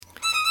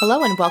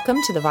Hello and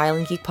welcome to the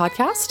Violin Geek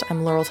Podcast.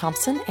 I'm Laurel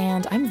Thompson,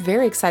 and I'm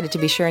very excited to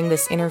be sharing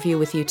this interview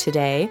with you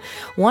today.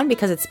 One,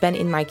 because it's been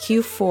in my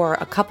queue for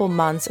a couple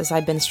months as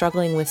I've been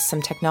struggling with some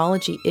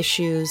technology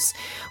issues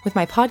with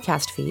my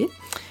podcast feed.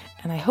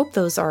 And I hope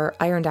those are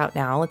ironed out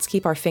now. Let's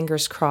keep our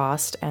fingers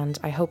crossed, and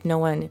I hope no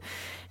one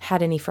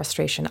had any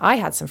frustration. I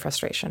had some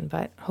frustration,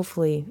 but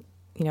hopefully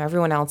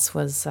everyone else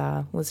was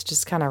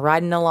just kind of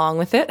riding along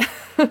with it.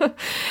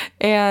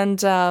 And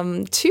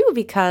two,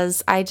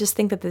 because I just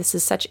think that this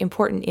is such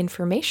important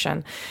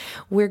information.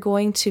 We're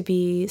going to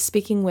be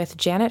speaking with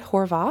Janet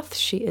Horvath.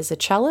 She is a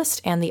cellist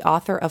and the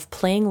author of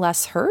Playing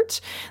Less Hurt.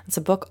 It's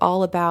a book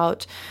all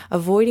about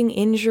avoiding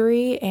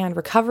injury and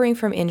recovering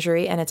from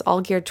injury, and it's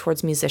all geared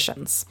towards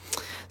musicians.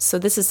 So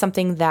this is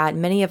something that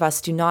many of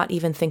us do not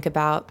even think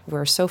about.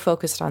 We're so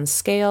focused on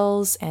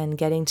scales and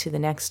getting to the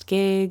next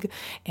gig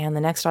and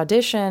the next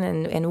audition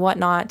and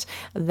whatnot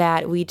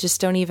that we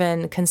just don't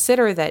even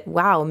consider that,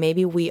 wow,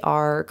 maybe we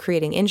are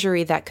creating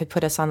injury that could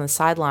put us on the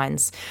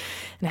sidelines.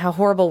 And how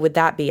horrible would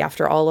that be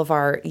after all of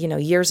our,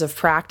 years of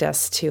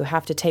practice to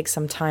have to take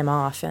some time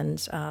off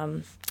and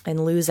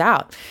lose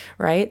out,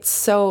 right?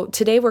 So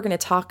today we're going to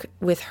talk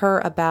with her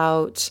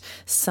about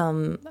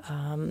some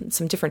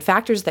different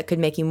factors that could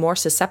make you more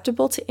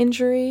susceptible to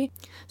injury,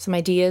 some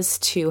ideas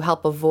to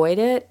help avoid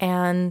it,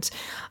 and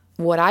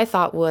what I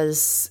thought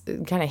was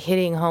kind of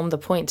hitting home the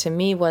point to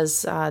me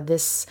was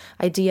this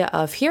idea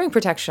of hearing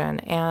protection.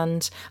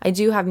 And I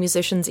do have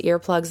musicians'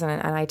 earplugs,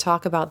 and I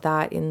talk about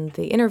that in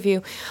the interview,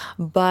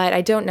 but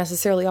I don't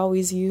necessarily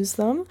always use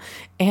them.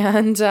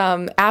 And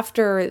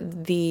after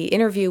the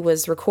interview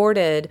was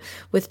recorded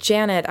with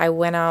Janet, I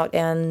went out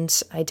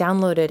and I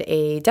downloaded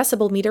a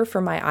decibel meter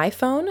for my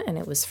iPhone, and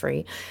it was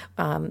free.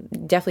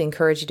 Definitely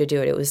encourage you to do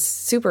it. It was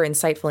super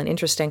insightful and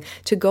interesting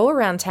to go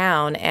around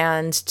town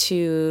and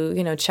to,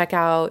 check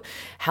out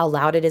how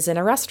loud it is in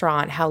a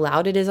restaurant, how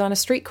loud it is on a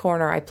street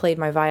corner. I played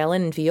my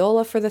violin and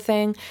viola for the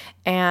thing,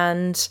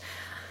 and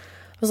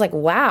I was like,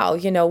 wow,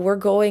 we're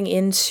going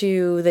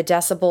into the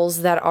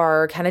decibels that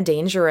are kind of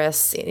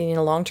dangerous in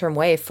a long-term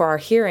way for our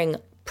hearing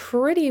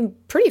pretty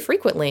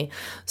frequently.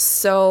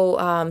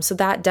 So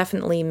that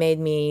definitely made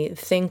me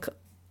think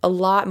a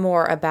lot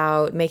more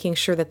about making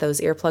sure that those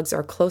earplugs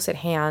are close at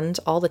hand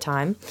all the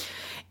time.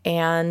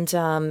 And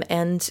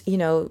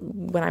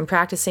when I'm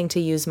practicing, to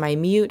use my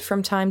mute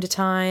from time to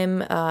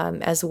time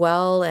as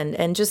well,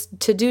 and just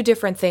to do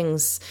different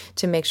things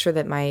to make sure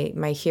that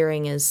my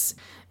hearing is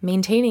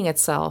maintaining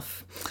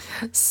itself.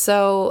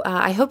 So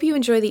I hope you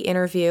enjoy the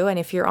interview. And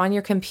if you're on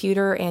your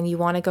computer and you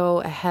want to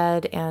go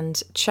ahead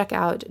and check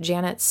out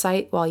Janet's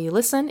site while you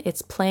listen,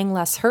 it's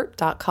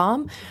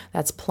playinglesshurt.com.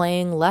 That's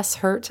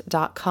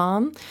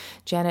playinglesshurt.com.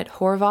 Janet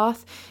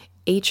Horvath,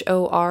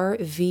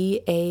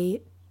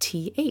 Horvath.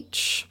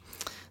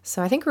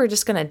 So I think we're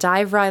just going to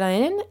dive right on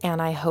in,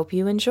 and I hope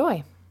you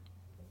enjoy.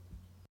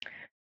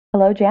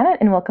 Hello, Janet,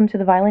 and welcome to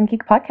the Violin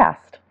Geek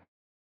Podcast.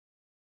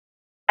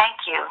 Thank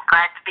you.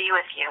 Glad to be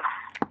with you.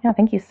 Yeah,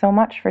 thank you so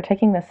much for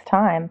taking this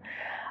time.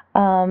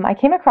 I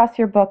came across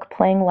your book,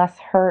 Playing Less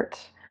Hurt,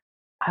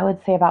 I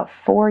would say about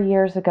 4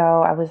 years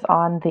ago. I was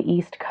on the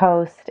East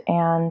Coast,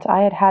 and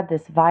I had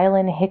this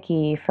violin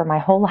hickey for my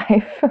whole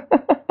life.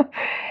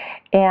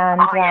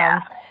 And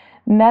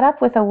met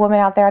up with a woman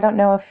out there. I don't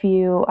know if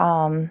you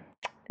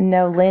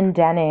know Lynn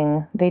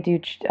Denning. They do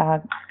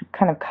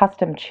kind of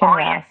custom chin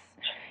rests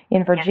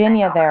in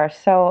Virginia there.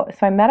 So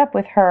I met up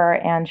with her,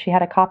 and she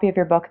had a copy of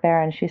your book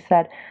there, and she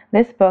said,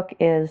 this book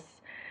is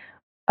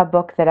a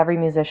book that every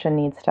musician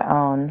needs to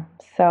own.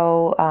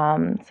 So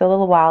a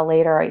little while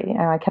later,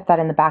 I kept that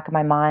in the back of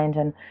my mind,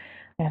 and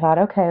I thought,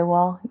 okay,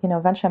 well,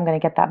 eventually I'm going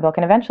to get that book.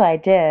 And eventually I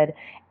did.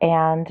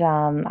 And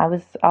I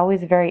was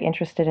always very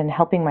interested in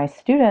helping my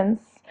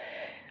students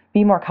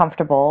be more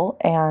comfortable.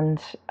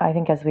 And I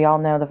think, as we all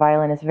know, the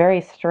violin is a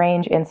very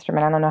strange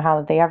instrument. I don't know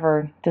how they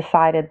ever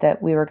decided that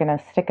we were going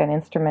to stick an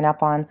instrument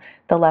up on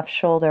the left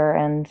shoulder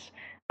and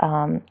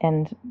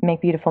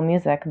make beautiful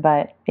music.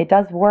 But it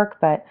does work.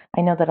 But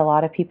I know that a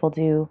lot of people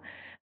do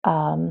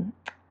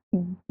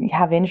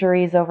have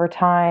injuries over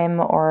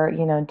time, or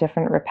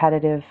different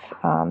repetitive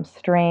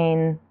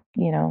strain.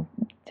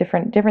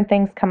 Different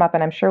things come up,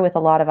 and I'm sure with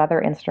a lot of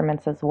other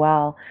instruments as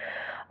well.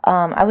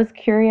 I was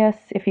curious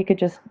if you could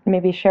just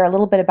maybe share a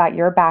little bit about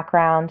your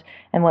background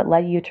and what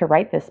led you to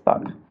write this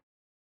book.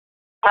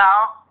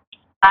 Well,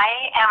 I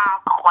am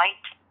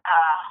quite,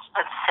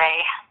 let's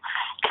say,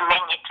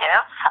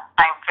 diminutive.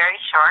 I'm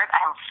very short.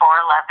 I'm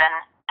 4'11"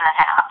 and a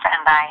half,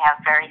 and I have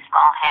very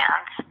small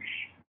hands.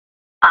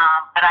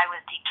 But I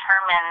was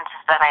determined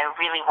that I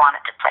really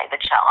wanted to play the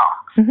cello.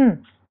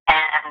 Mm-hmm.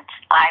 And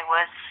I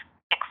was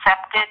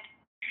accepted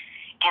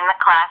in the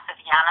class of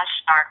Janet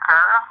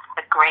Horvath,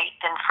 the great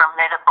and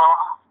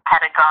formidable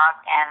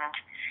pedagogue, and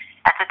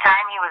at the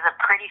time he was a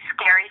pretty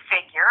scary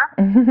figure.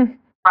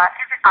 But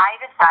I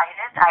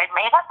decided, I had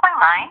made up my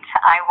mind,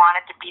 I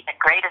wanted to be the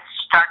greatest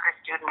Starker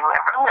student who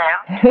ever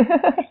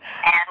lived,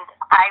 and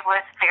I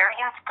was very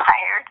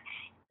inspired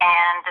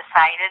and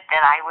decided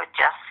that I would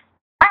just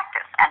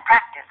practice and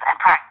practice and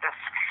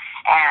practice.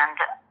 And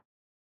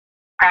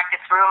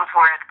rooms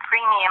were at a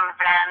premium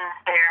then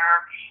there,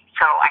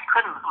 so I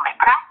couldn't move my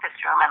practice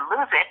room and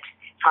lose it,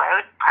 so I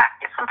would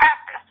practice and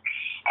practice.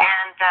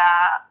 And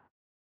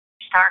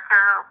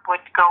Starker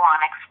would go on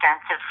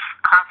extensive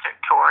concert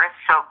tours,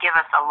 so give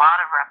us a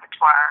lot of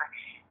repertoire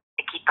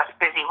to keep us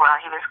busy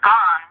while he was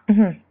gone.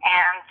 Mm-hmm.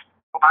 And,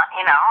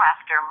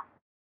 after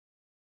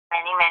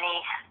many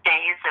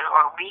days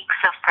or weeks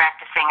of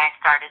practicing, I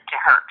started to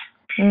hurt.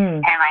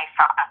 And I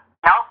thought,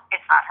 nope,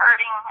 it's not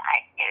hurting.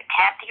 It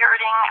can't be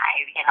hurting.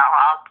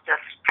 I'll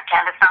just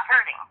pretend it's not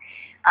hurting.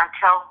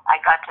 Until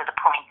I got to the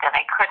point that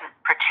I couldn't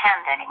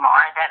pretend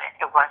anymore that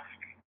it was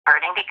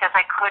hurting, because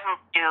I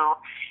couldn't do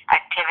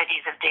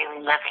activities of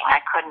daily living.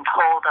 I couldn't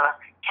hold a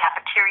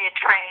cafeteria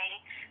tray.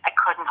 I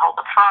couldn't hold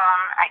a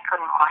phone. I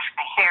couldn't wash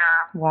my hair.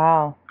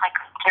 Wow. I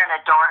couldn't turn a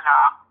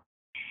doorknob.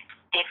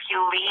 If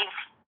you leave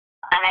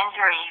an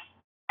injury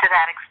to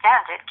that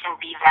extent, it can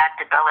be that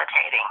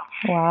debilitating.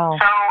 Wow.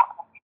 So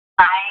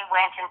I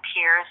went in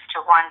tears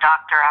to one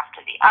doctor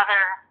after the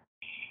other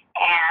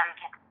and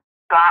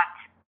got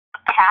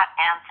pat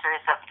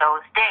answers of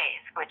those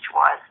days, which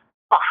was,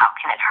 well, how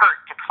can it hurt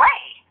to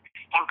play?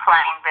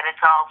 Implying that it's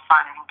all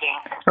fun and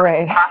games and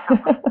right.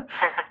 possibly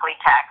physically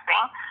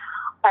taxing.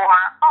 Or,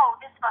 oh,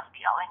 this must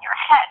be all in your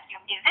head. You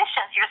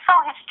musicians, you're so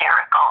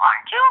hysterical,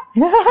 aren't you?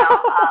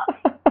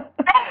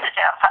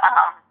 Sensitive.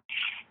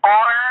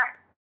 Or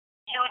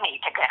you need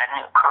to get a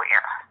new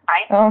career,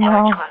 right? Oh,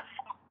 no. Which was,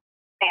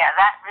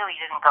 that really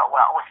didn't go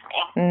well with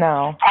me.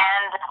 No.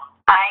 And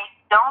I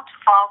don't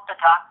fault the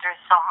doctors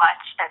so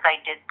much as I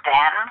did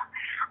then,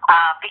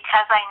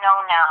 because I know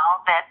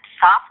now that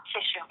soft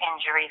tissue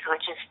injuries,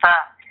 which is the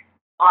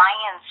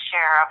lion's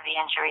share of the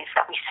injuries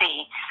that we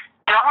see,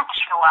 don't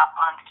show up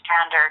on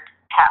standard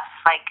tests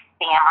like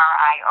the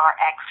MRI or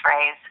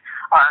X-rays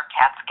or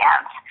CAT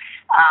scans.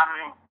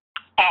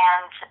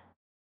 And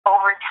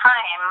over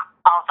time,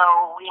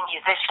 although we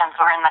musicians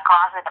were in the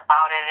closet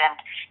about it and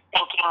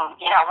thinking,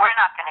 we're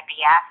not going to be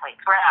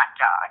athletes, we're not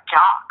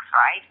jocks,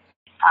 right?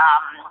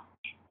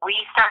 We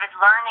started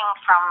learning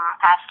from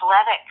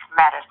athletic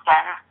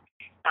medicine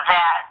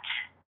that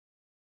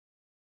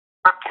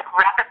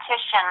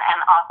repetition and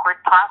awkward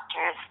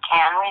postures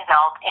can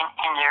result in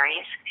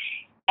injuries,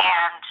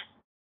 and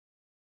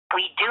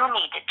we do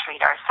need to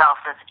treat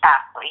ourselves as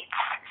athletes,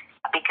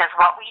 because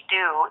what we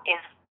do is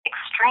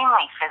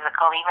extremely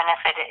physical, even if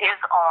it is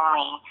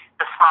only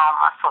the small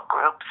muscle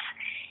groups.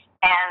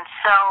 And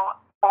so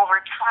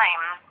over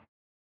time,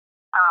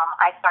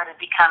 I started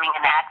becoming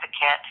an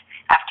advocate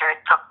after it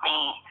took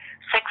me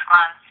 6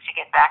 months to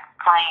get back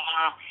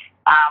playing.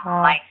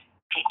 My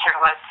teacher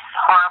was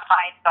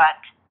horrified, but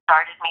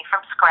started me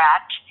from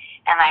scratch,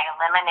 and I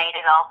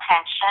eliminated all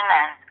tension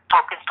and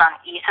focused on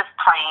ease of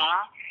playing.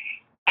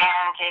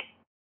 And it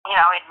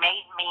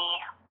made me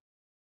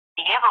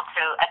be able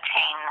to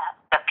attain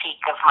the peak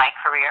of my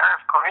career,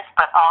 of course,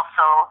 but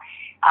also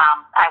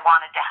I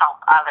wanted to help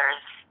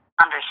others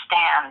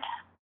understand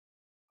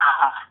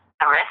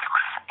the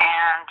risks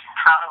and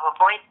how to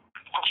avoid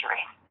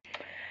injury.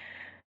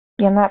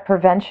 Yeah, and that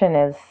prevention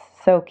is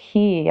so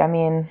key. I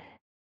mean,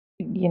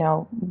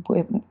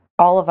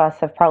 all of us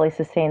have probably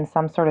sustained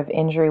some sort of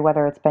injury,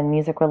 whether it's been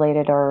music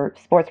related or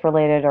sports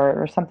related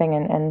or something.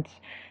 And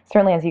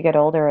certainly as you get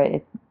older,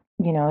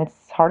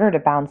 it's harder to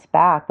bounce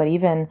back. But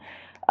even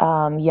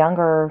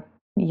younger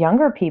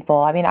people,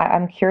 I mean,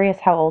 I'm curious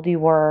how old you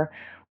were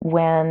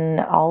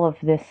when all of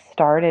this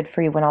started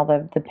for you, when all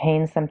the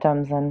pain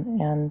symptoms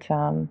and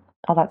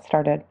all that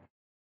started.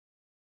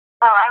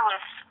 Well, I was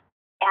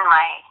in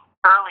my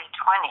early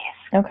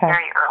 20s, okay.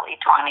 Very early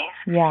 20s.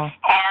 Yeah.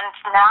 And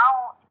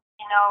now,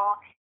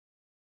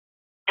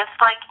 just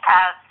like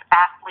as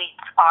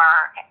athletes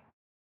are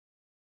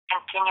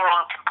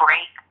continuing to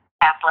break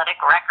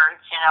athletic records,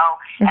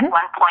 at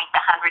one point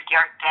the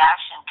 100-yard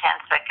dash in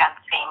 10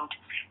 seconds seemed,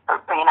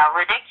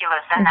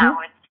 ridiculous, and now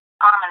it's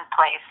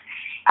commonplace.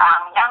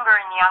 Younger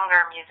and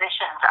younger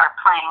musicians are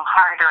playing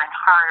harder and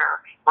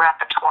harder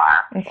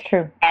repertoire. It's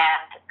true.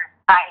 And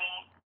I,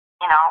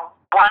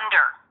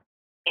 wonder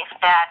if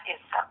that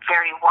is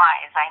very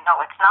wise. I know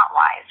it's not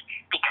wise,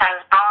 because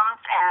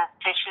bones and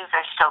tissues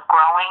are still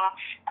growing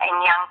in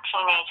young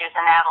teenagers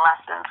and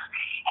adolescents,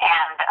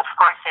 and of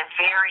course they're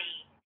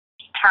very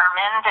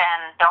determined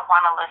and don't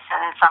want to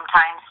listen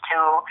sometimes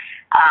to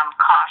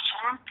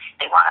caution.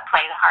 They want to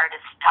play the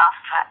hardest stuff,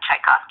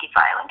 Tchaikovsky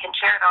violin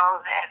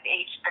concertos at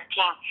age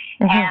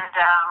 13. And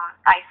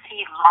I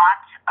see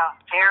lots of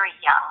very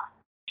young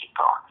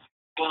people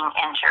being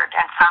injured,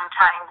 and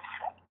sometimes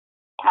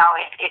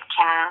it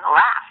can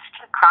last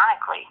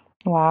chronically.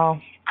 Wow.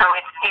 So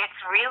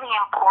it's really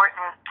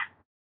important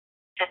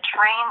to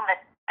train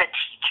the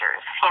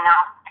teachers.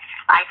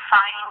 I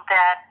find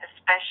that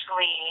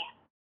especially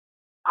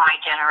my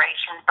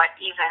generation, but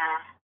even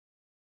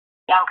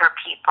younger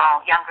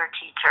people, younger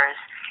teachers,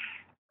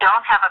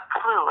 don't have a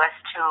clue as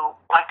to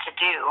what to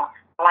do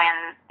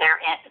when their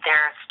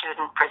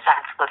student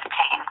presents with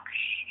pain.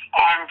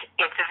 And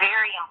it's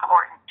very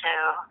important to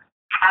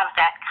have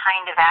that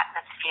kind of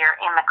atmosphere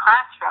in the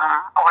classroom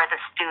or the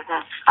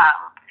students'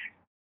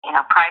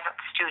 private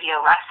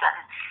studio lesson,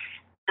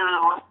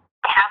 to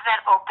have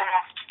that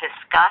openness to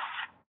discuss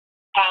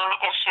pain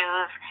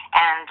issues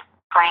and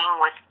playing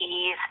with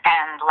ease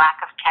and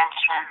lack of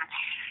tension.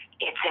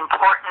 It's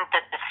important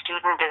that the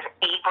student is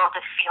able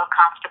to feel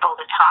comfortable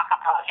to talk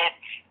about it,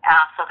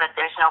 so that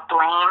there's no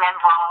blame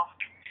involved.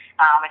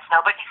 It's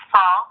nobody's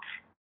fault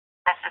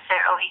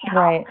necessarily.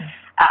 Right.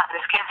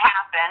 This can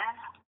happen.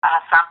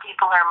 Some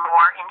people are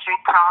more injury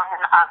prone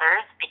than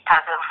others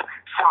because of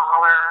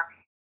smaller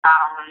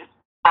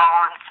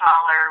bones,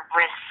 smaller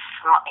wrists,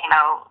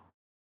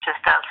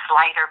 just a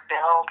slighter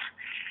build,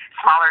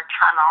 smaller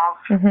tunnels.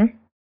 Mm-hmm.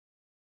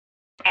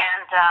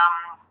 And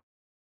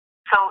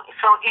so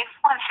if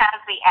one has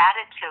the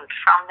attitude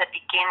from the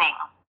beginning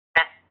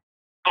that,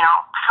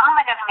 how am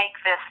I going to make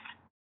this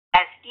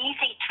as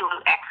easy to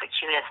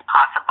execute as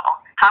possible?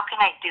 How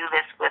can I do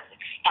this with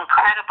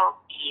incredible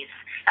ease?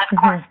 And of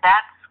course,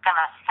 that's going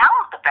to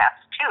sound the best,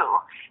 too.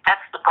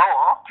 That's the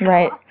goal.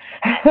 Right.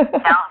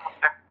 Sound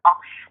wonderful.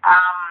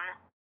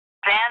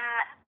 Then,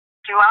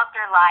 throughout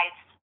their lives,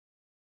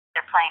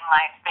 their playing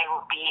life, they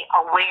will be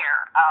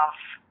aware of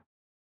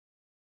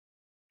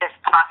this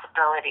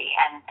possibility,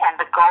 and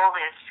the goal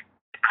is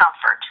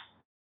comfort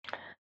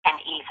and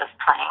ease of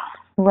playing.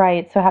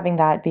 Right. So having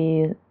that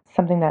be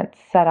something that's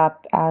set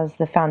up as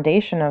the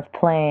foundation of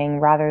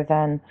playing rather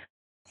than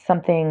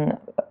something,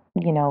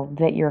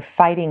 that you're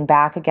fighting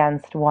back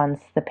against once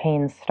the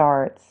pain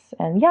starts.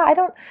 And yeah,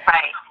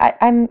 Right.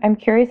 I'm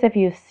curious if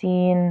you've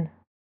seen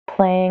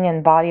playing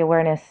and body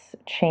awareness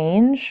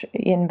change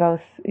in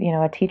both,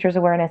 a teacher's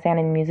awareness and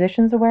in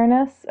musician's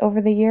awareness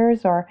over the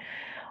years, or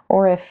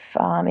if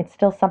it's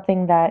still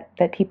something that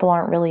people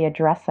aren't really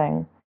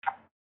addressing.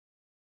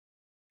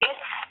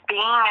 It's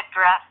being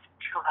addressed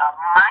to a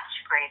much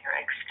greater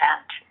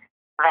extent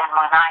than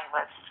when I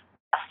was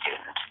a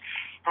student.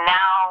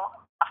 Now,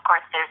 of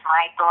course, there's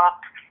my book.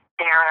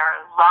 There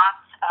are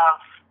lots of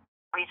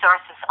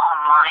resources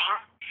online.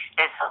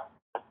 There's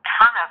a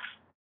ton of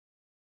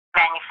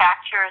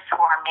manufacturers who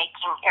are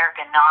making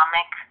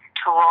ergonomic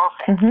tools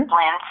and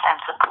splints and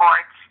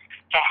supports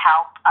to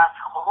help us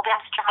hold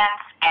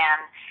instruments and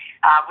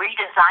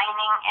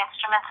redesigning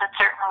instruments in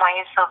certain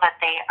ways so that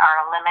they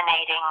are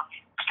eliminating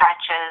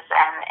stretches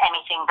and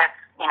anything that's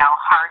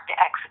hard to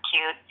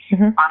execute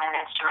on an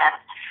instrument.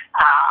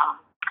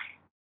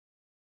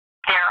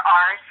 There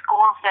are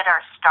schools that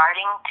are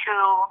starting to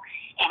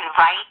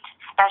invite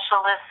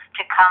specialists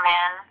to come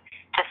in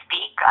to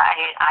speak.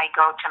 I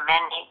go to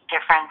many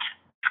different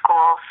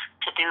schools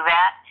to do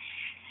that.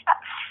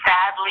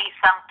 Sadly,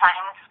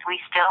 sometimes we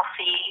still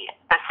see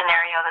the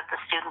scenario that the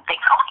student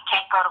thinks, I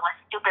can't go to a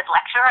stupid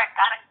lecture, I've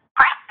got to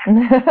practice.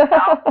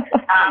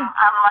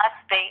 Unless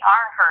they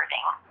are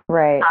hurting.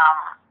 Right.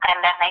 And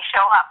then they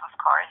show up, of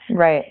course.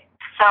 Right.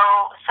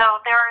 So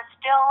there are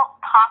still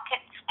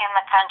pockets in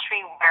the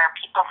country where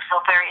people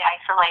feel very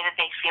isolated.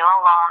 They feel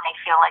alone. They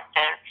feel like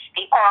they're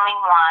the only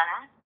one.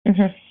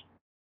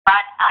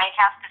 But I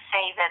have to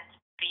say that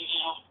the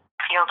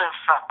field of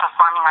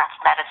performing arts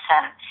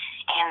medicine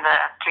in the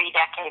 3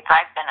 decades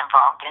I've been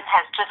involved in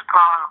has just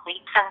grown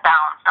leaps and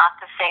bounds. Not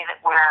to say that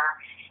we're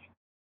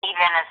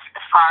even as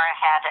far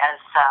ahead as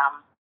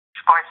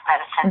sports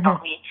medicine,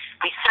 but we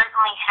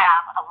certainly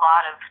have a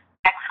lot of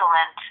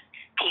excellent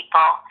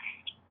people,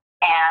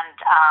 and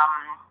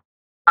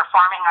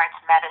performing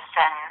arts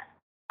medicine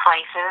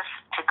places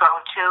to go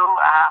to,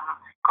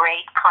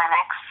 great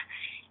clinics.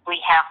 We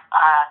have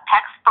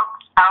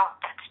textbooks out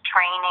that's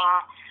training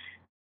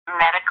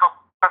medical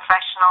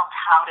professionals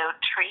how to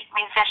treat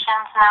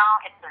musicians now.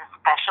 It's a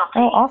specialty.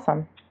 Oh,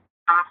 awesome.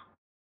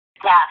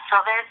 Yeah,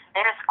 so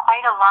there's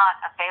quite a lot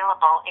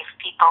available if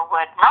people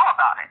would know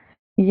about it.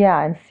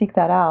 Yeah, and seek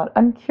that out.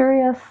 I'm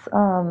curious,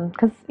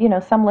 because,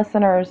 some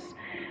listeners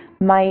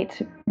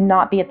might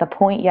not be at the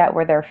point yet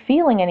where they're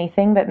feeling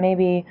anything, but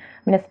maybe,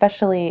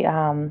 especially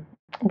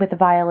with the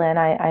violin,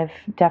 I've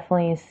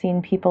definitely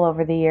seen people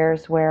over the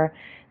years where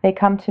they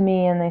come to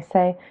me and they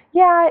say,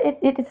 yeah,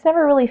 it's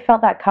never really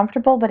felt that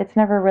comfortable, but it's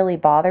never really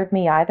bothered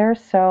me either,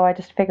 so I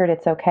just figured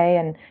it's okay,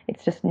 and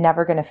it's just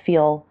never going to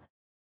feel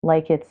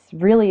like it's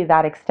really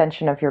that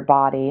extension of your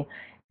body.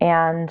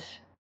 And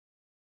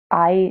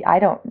I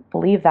don't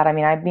believe that.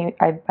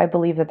 I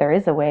believe that there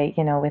is a way,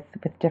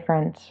 with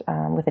different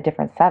with a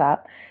different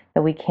setup,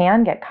 that we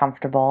can get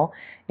comfortable.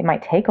 It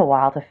might take a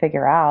while to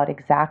figure out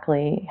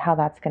exactly how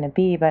that's going to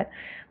be, but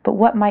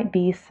what might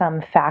be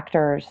some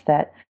factors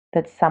that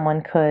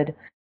someone could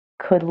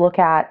look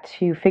at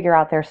to figure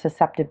out their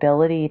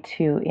susceptibility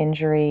to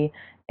injury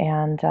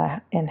and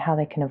how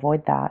they can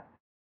avoid that?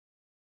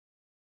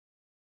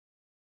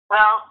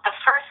 Well, the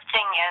first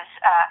thing is,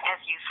 as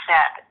you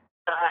said,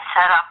 the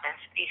setup is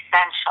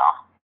essential.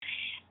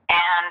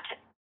 And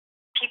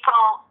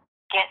people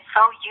get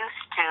so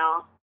used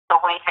to the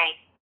way they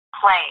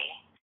play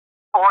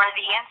or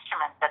the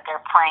instrument that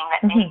they're playing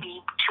that may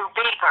be too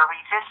big or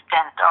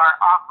resistant or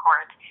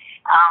awkward.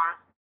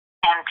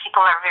 And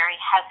people are very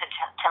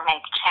hesitant to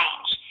make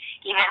change.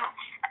 Even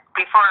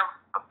before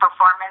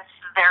performance,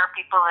 there are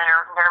people that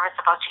are nervous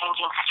about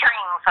changing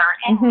strings or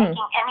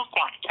making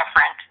anything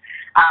different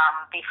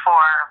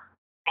before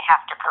they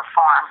have to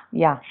perform.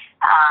 Yeah.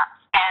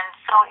 And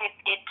so it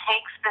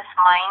takes this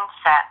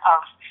mindset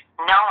of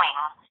knowing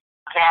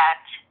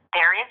that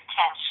there is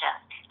tension,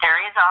 there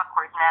is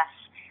awkwardness,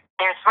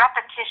 there's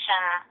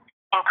repetition,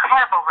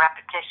 incredible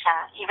repetition.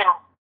 Even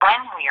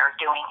when we are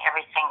doing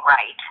everything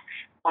right,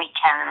 we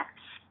can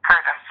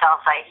hurt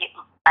ourselves.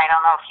 I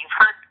don't know if you've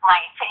heard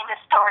my famous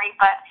story,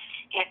 but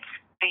it's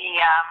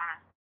the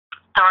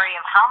story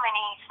of how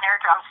many snare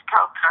drum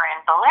strokes are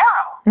in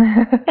Bolero.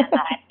 And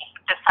I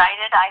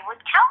decided I would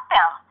count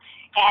them.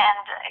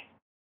 And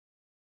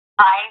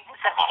I was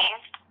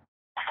amazed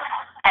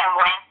and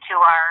went to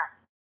our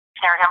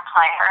snare drum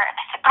player and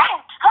I said,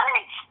 Brian,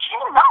 honey, do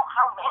you know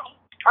how many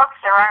strokes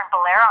there are in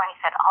Bolero? And he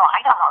said, oh,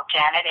 I don't know,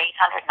 Janet,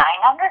 800,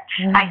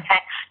 900? I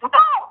said, no,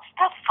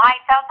 that's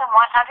 5,144.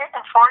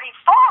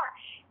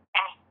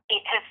 And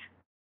his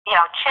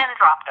chin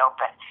dropped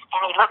open.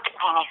 And he looked at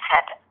me and he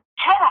said,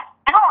 Janet,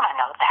 I don't want to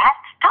know that.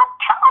 Don't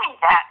tell me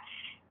that.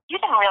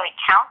 You didn't really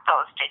count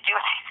those, did you?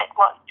 And I said,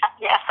 well,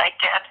 yes, I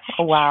did.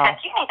 Wow. He said,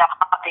 you need a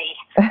hobby.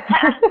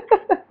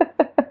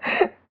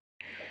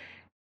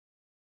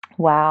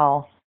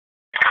 Wow.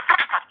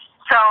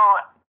 So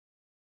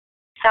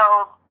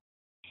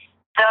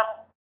the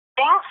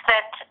things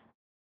that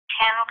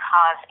can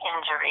cause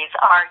injuries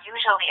are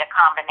usually a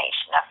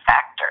combination of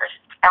factors.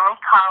 And we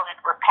call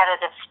it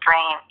repetitive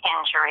strain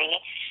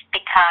injury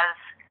because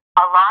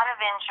a lot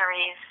of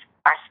injuries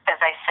are,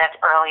 as I said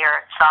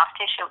earlier, soft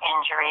tissue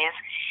injuries,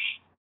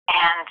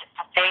 and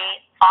they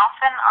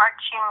often are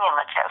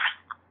cumulative.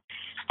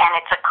 And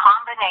it's a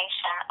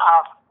combination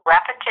of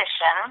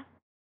repetition,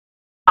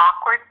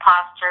 awkward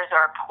postures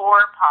or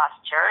poor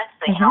postures,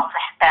 the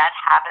bad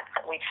habits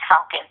that we've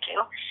sunk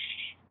into,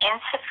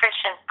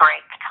 insufficient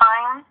break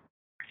time,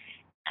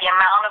 the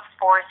amount of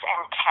force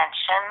and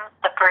tension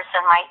the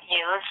person might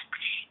use,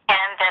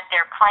 and that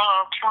they're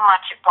playing too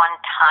much at one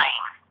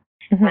time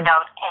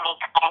without any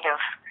kind of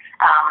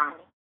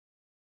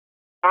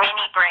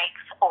mini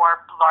breaks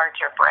or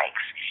larger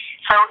breaks.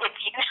 So it's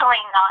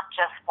usually not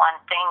just one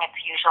thing, it's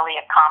usually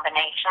a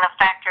combination of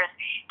factors.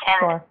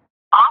 And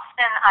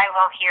often I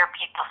will hear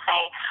people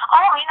say,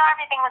 oh,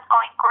 everything was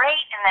going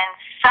great, and then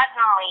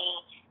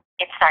suddenly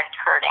it started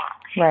hurting.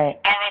 Right.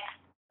 And it's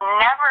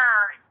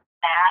never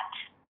that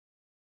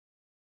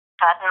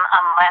sudden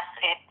unless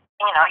it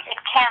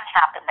can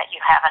happen that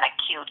you have an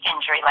acute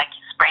injury, like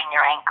you sprain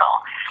your ankle,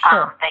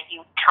 that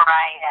you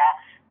try to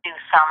do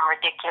some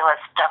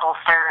ridiculous double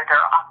third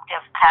or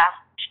octave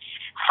passage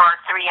for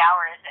 3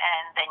 hours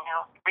and then you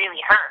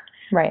really hurt.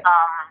 Right.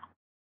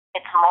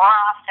 It's more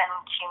often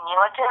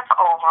cumulative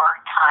over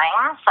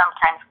time,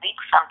 sometimes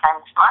weeks,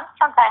 sometimes months,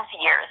 sometimes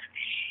years.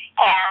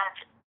 And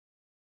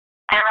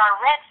there are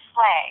red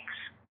flags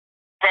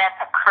that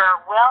occur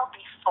well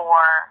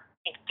before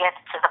it gets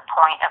to the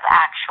point of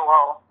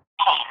actual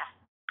pain.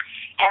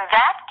 And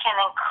that can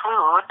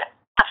include,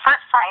 the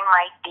first sign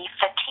might be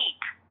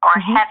fatigue or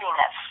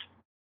heaviness.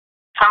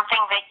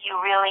 Something that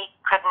you really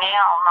could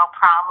nail no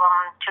problem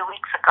 2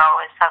 weeks ago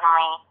is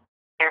suddenly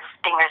your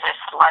fingers are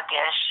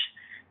sluggish,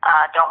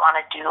 don't want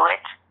to do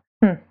it.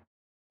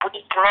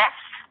 Weakness,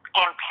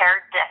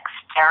 impaired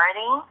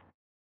dexterity,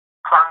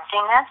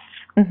 clumsiness.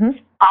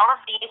 All of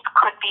these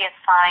could be a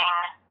sign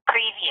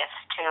previous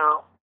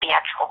to the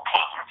actual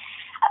pain.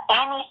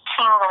 Any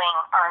tingling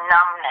or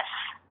numbness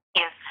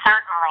is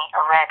certainly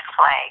a red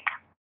flag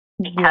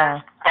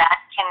because that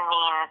can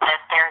mean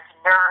that there's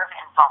nerve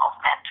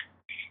involvement.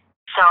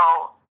 So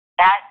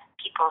that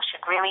people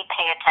should really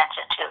pay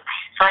attention to.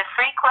 So I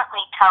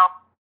frequently tell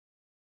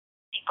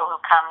people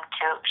who come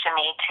to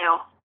me to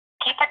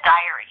keep a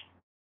diary.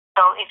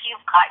 So if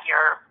you've got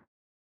your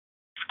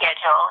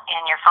schedule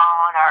in your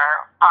phone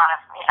or on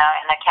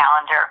in the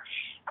calendar,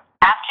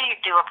 after you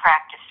do a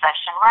practice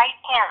session,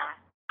 write in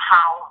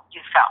how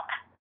you felt.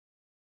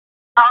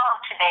 Oh,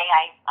 today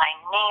I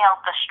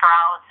nailed the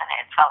Strauss and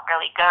it felt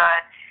really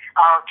good.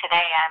 Oh,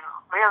 today I'm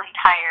really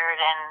tired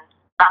and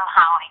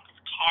somehow I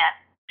just can't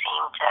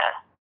seem to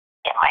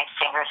get my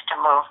fingers to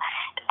move.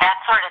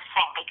 That sort of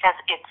thing, because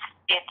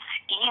it's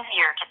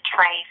easier to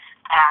trace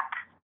back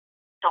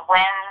to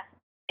when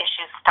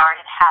issues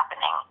started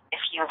happening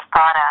if you've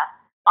got a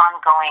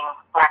ongoing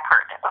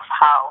record of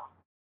how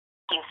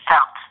you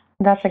felt.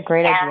 That's a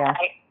great idea.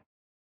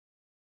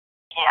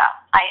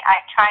 I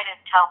try to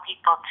tell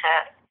people to,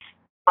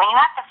 when you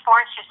have to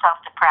force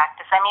yourself to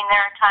practice,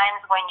 there are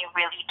times when you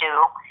really do,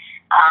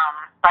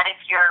 but if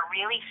you're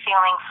really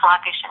feeling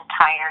sluggish and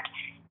tired,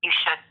 you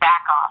should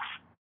back off.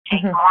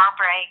 Take more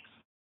breaks,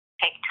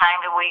 take time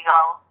to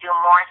wiggle, do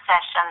more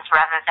sessions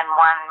rather than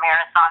one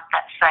marathon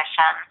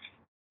session.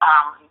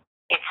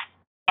 It's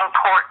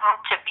important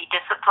to be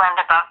disciplined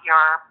about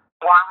your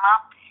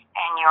warm-up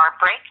and your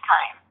break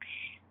time.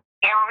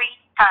 Every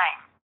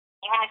time,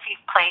 even if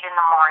you've played in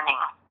the morning,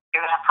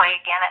 you're going to play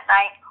again at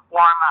night,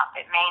 warm up.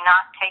 It may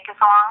not take as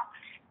long,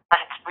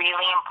 but it's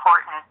really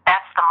important.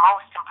 That's the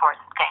most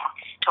important thing,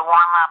 to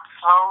warm up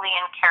slowly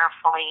and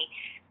carefully.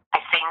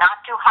 I say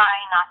not too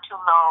high, not too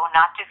low,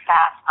 not too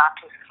fast, not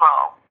too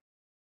slow.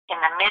 In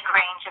the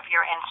mid-range of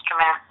your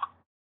instrument,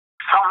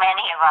 so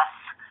many of us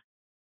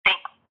think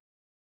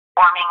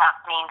warming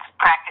up means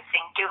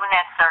practicing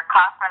Dunis or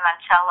Kaufman on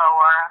cello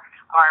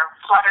or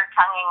flutter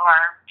tonguing or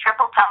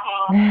triple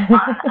tonguing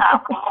on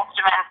an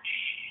instrument.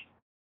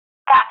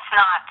 That's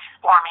not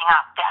warming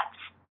up. That's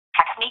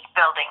technique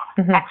building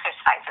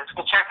exercises,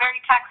 which are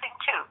very taxing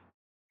too.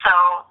 So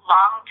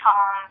long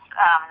tones,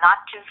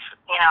 not too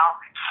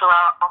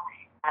slow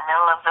in the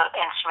middle of the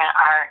instrument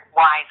are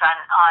wise.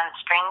 On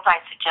strings, I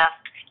suggest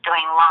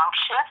doing long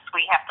shifts.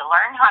 We have to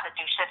learn how to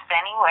do shifts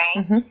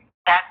anyway.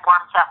 That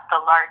warms up the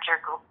larger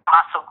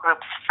muscle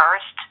groups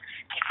first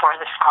before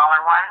the smaller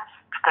ones.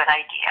 It's a good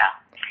idea.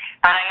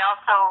 But I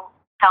also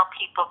tell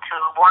people to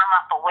warm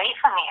up away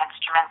from the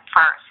instrument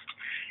first.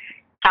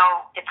 So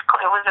it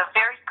was a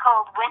very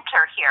cold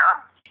winter here.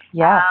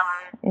 Yes,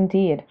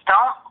 indeed.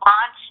 Don't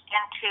launch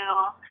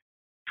into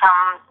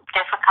some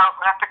difficult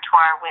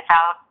repertoire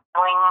without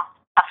doing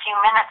a few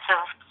minutes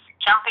of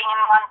jumping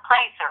in one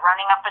place or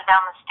running up and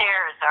down the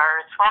stairs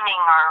or swimming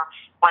or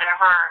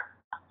whatever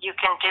you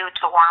can do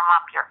to warm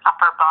up your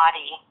upper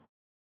body,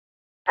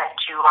 that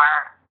your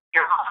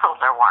muscles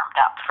are warmed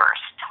up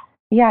first.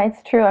 Yeah,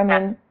 it's true. I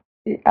mean,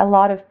 a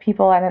lot of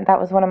people, and that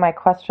was one of my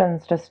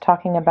questions, just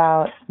talking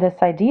about this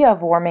idea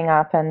of warming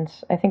up, and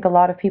I think a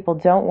lot of people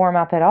don't warm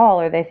up at all,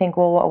 or they think,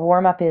 well, a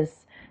warm up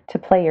is to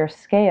play your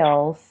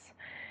scales.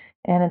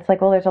 And it's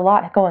like, well, there's a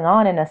lot going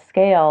on in a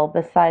scale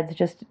besides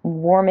just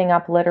warming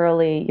up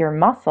literally your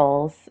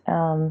muscles,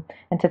 and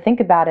to think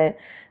about it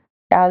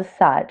as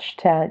such,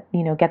 to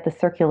get the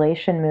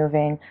circulation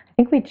moving. I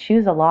think we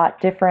choose a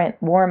lot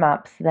different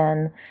warm-ups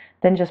than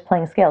just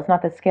playing scales.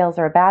 Not that scales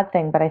are a bad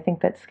thing, but I think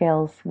that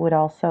scales would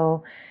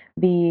also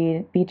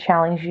be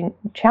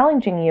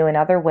challenging you in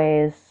other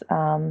ways,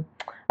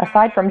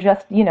 aside from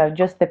just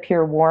the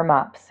pure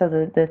warm-up. So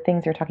the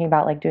things you're talking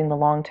about, like doing the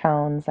long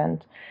tones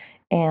and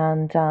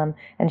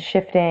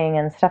shifting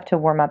and stuff to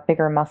warm up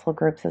bigger muscle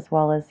groups, as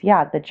well as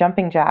the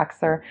jumping jacks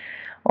or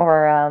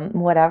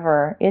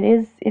whatever. It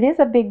is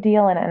a big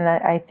deal, and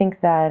I think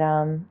that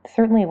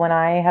certainly when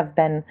I have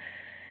been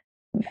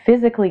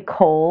physically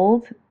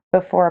cold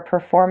before a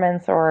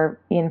performance or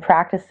in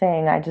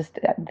practicing, I just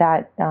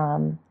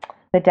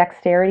the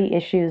dexterity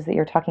issues that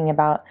you're talking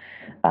about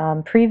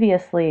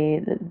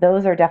previously,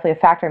 those are definitely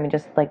a factor. I mean,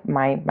 just like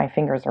my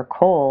fingers are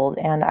cold,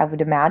 and I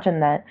would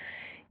imagine that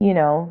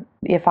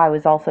if I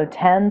was also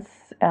tense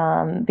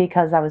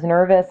because I was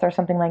nervous or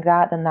something like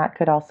that, then that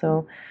could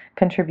also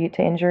contribute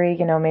to injury.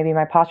 Maybe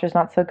my posture's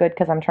not so good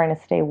because I'm trying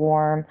to stay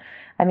warm.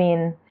 I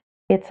mean,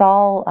 it's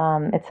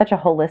such a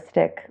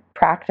holistic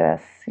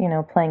practice,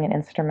 playing an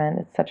instrument.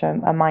 It's such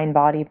a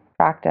mind-body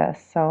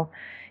practice. So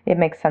it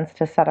makes sense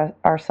to set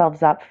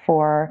ourselves up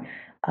for,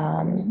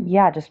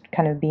 just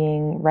kind of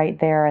being right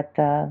there at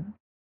the,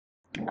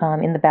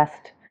 in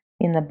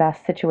the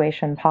best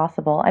situation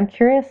possible. I'm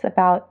curious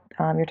about,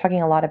 you're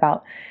talking a lot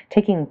about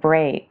taking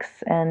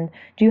breaks, and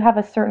do you have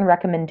a certain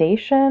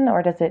recommendation,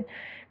 or does it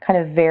kind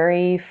of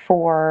vary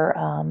for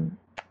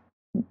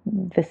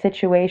the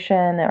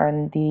situation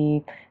or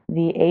the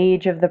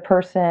age of the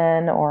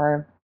person,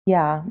 or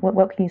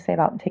what can you say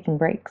about taking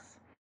breaks?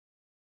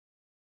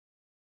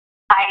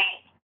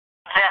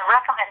 The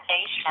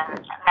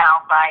recommendation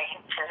now by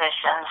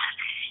physicians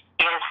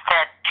is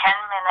that 10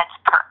 minutes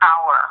per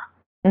hour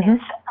is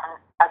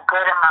a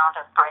good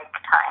amount of break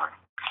time.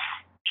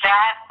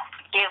 That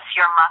gives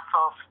your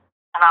muscles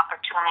an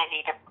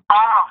opportunity to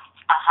almost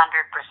 100%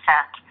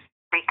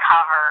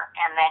 recover,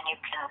 and then you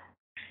can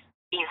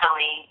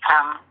easily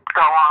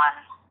go on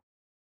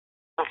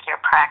with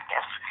your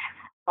practice.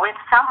 With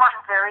someone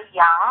very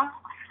young,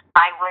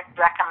 I would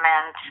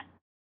recommend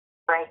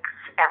breaks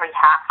every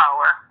half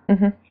hour.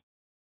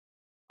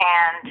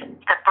 And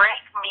the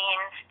break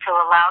means to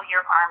allow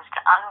your arms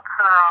to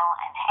uncurl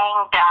and hang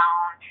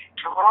down,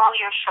 to roll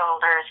your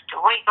shoulders,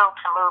 to wiggle,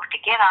 to move, to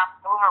get up,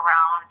 move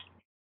around.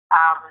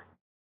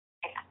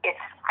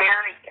 It's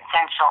very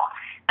essential.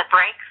 The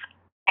breaks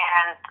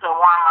and the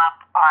warm-up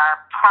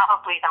are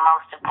probably the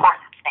most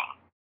important thing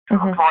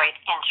to avoid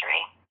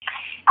injury.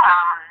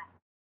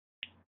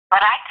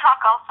 But I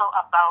talk also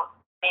about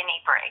mini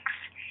breaks.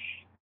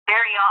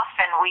 Very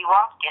often we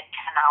won't get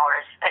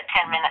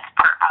 10 minutes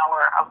per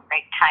hour of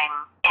break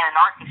time in an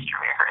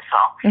orchestra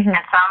rehearsal.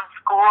 And some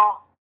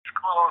schools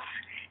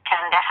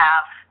tend to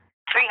have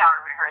 3-hour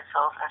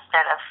rehearsals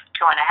instead of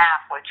 2.5,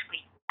 which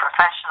we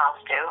professionals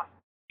do.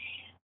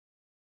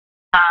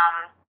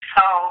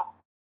 So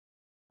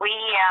we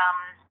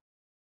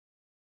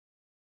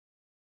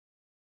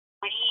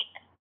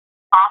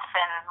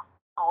often,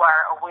 who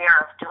are aware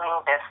of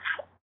doing this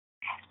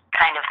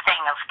kind of thing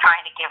of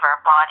trying to give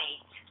our body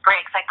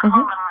breaks, I call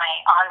them my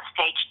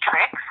on-stage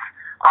tricks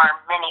or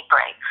mini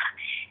breaks.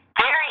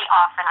 Very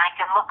often I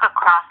can look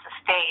across the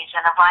stage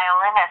and a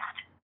violinist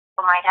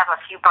who might have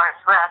a few bars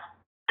left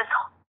just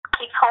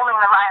keeps holding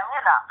the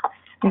violin up.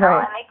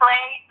 And they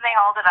play and they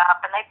hold it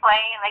up, and they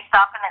play and they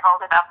stop and they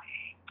hold it up.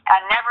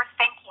 Never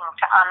thinking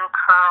to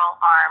uncurl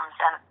arms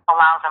and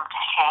allow them to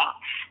hang.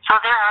 So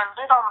there are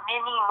little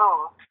mini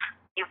moves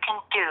you can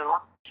do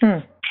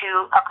to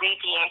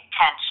alleviate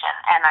tension.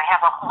 And I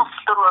have a whole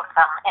slew of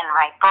them in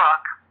my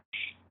book,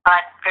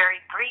 but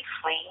very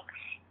briefly,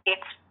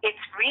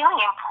 it's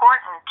really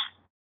important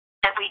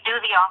that we do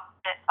the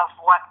opposite of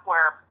what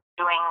we're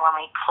doing when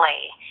we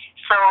play.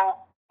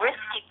 So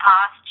risky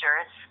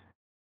postures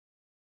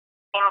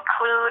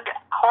include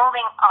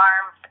holding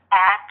arms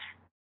at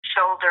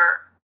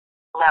shoulder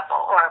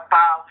level or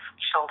above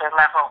shoulder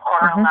level,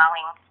 or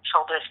allowing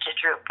shoulders to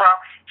droop.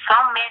 Well, so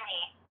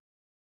many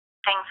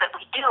things that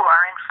we do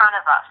are in front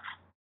of us.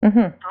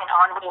 And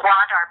we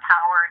want our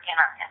power in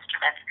our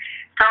instruments.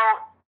 So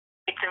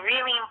it's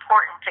really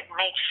important to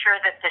make sure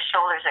that the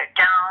shoulders are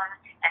down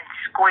and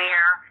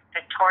square,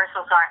 the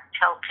torsos aren't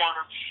tilting.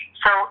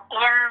 So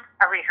in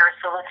a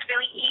rehearsal, it's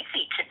really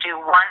easy to do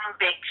one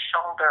big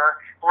shoulder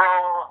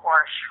roll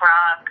or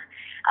shrug,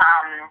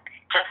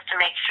 just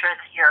to make sure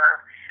that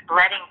you're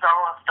letting go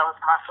of those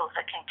muscles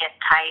that can get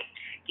tight.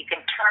 You can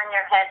turn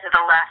your head to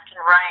the left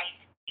and right.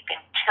 You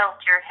can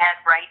tilt your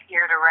head right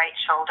ear to right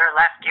shoulder,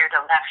 left ear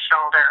to left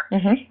shoulder.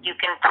 You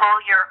can pull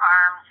your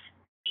arms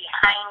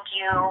behind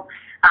you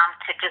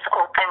to just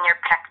open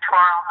your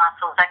pectoral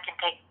muscles. That can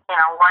take 1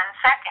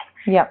 second.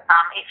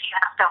 If you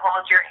have to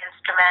hold your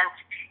instrument,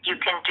 you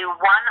can do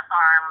one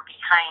arm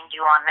behind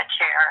you on the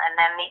chair and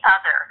then the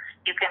other.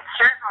 You can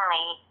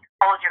certainly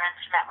hold your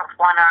instrument with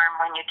one arm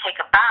when you take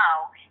a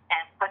bow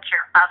and put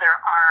your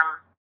other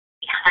arm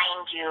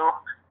behind you,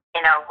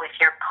 with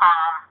your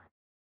arm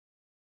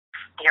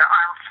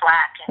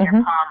flat and your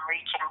palm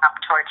reaching up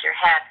towards your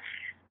head.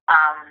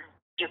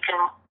 You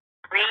can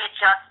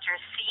readjust your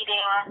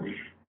seating,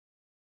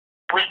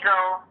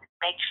 wiggle,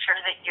 make sure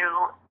that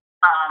you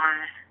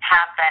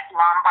have that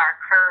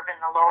lumbar curve in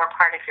the lower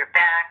part of your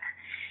back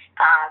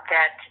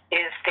that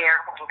is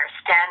there when you're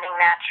standing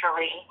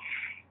naturally.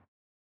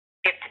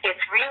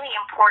 It's really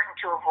important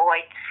to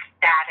avoid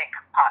static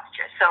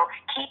posture. So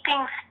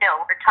keeping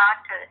still, we're taught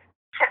to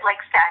sit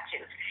like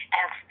statues,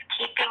 and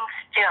keeping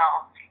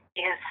still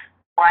is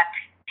what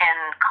can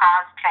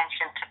cause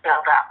tension to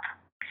build up.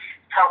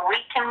 So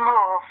we can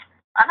move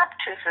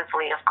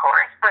unobtrusively, of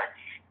course, but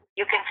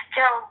you can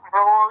still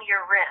roll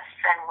your wrists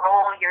and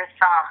roll your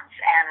thumbs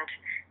and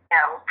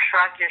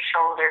shrug your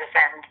shoulders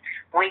and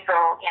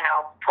wiggle,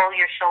 pull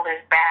your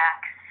shoulders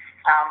back,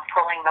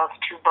 pulling those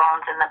two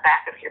bones in the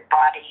back of your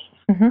body,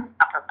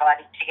 upper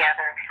body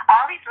together.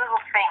 All these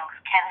little things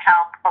can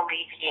help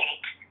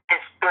alleviate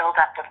this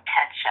buildup of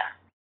tension.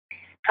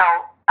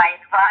 So I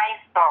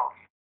advise both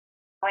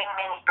doing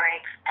mini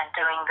breaks and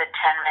doing the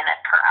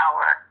 10-minute per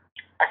hour,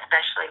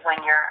 especially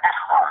when you're at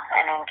home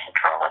and in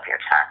control of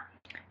your time.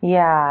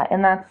 Yeah,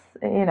 and that's,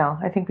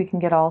 I think we can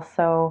get all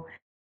so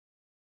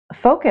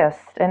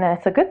focused, and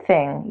it's a good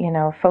thing,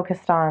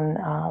 focused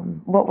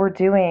on what we're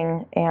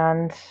doing,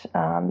 and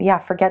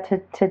forget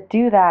to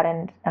do that,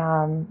 and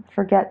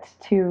forget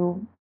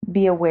to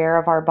be aware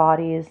of our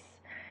bodies.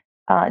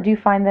 Do you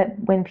find that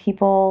when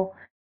people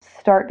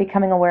start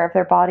becoming aware of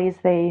their bodies,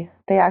 they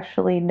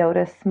actually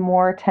notice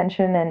more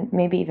tension and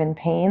maybe even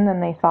pain than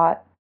they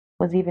thought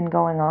was even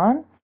going on?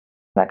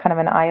 Is that kind of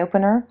an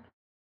eye-opener?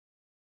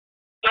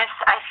 Yes,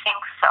 I think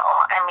so.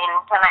 I mean,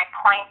 when I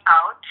point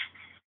out,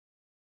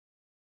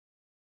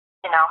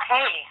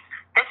 hey,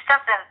 this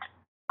doesn't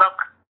look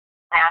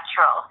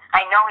natural.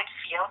 I know it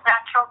feels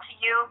natural to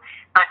you,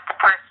 but the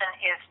person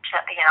is,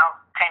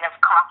 kind of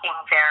cocking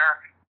their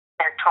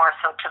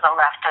torso to the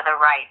left or the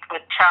right.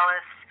 With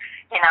cellists,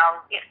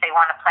 if they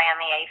want to play on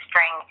the A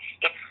string,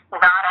 it's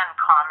not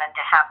uncommon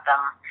to have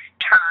them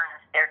turn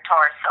their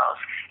torsos.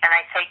 And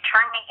I say,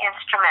 turn the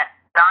instrument,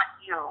 not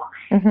you.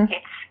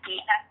 It's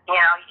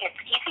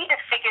easy to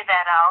figure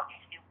that out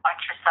if you watch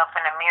yourself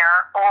in a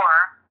mirror,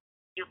 or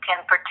you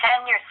can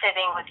pretend you're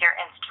sitting with your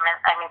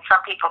instrument. I mean, some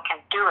people can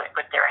do it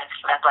with their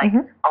instrument, like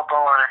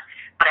oboe or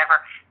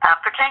whatever.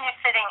 Pretend you're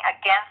sitting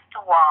against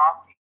the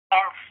wall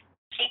and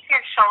keep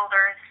your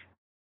shoulders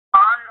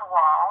on the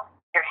wall,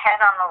 your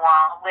head on the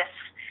wall, with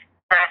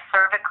the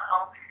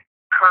cervical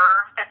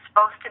curve that's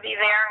supposed to be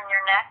there in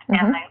your neck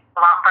and the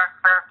lumbar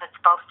curve that's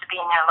supposed to be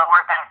in your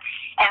lower back.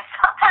 And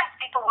sometimes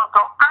people will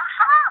go,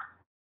 aha,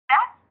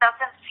 that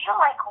doesn't feel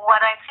like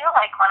what I feel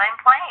like when I'm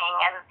playing.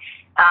 And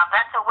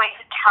that's a way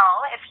to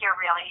tell if you're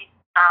really,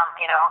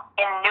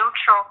 in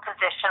neutral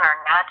position or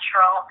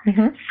natural,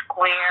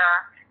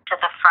 square to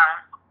the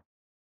front.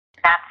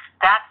 That's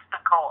the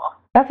goal.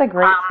 That's a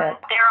great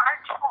tip. There are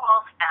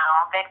tools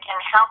now that can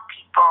help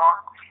people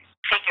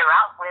figure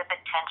out where the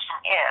tension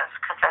is,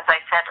 because as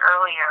I said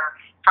earlier,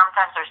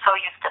 sometimes we're so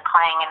used to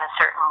playing in a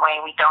certain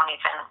way we don't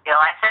even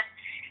realize it,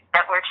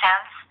 that we're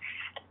tense.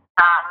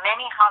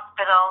 Many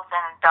hospitals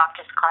and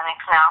doctors'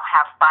 clinics now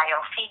have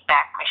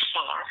biofeedback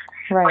machines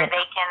where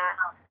they can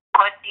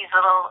put these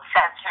little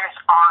sensors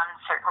on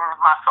certain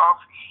muscles,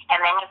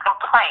 and then you can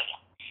play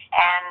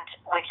and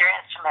with your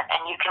instrument,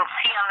 and you can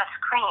see on the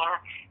screen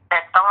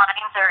that the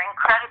lines are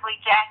incredibly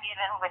jagged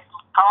and with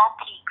tall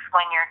peaks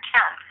when you're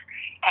tense,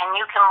 and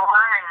you can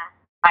learn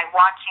by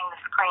watching the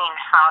screen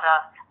how to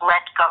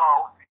let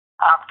go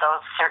of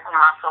those certain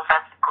muscles.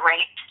 That's a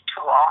great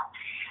tool.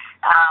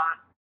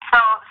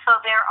 So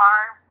there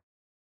are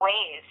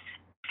ways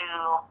to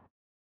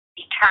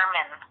determine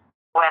determine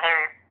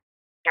whether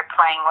you're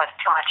playing with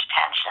too much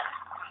tension.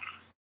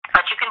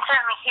 But you can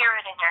certainly hear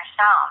it in your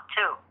sound,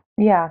 too.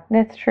 Yeah,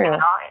 it's true.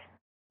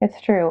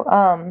 It's true.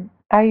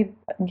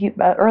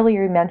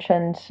 Earlier you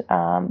mentioned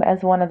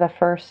as one of the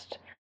first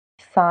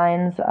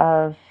signs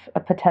of a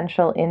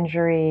potential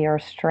injury or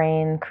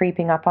strain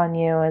creeping up on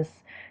you is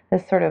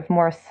this sort of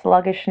more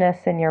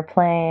sluggishness in your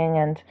playing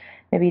and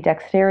maybe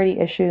dexterity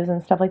issues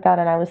and stuff like that.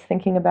 And I was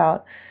thinking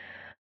about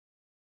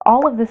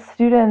all of the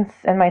students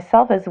and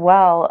myself as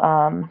well,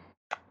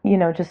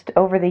 just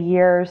over the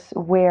years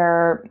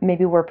where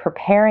maybe we're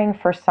preparing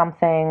for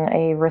something,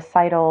 a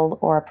recital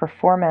or a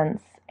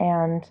performance,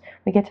 and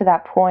we get to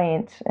that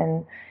point,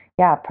 and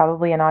yeah,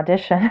 probably an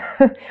audition,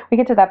 we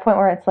get to that point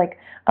where it's like,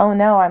 oh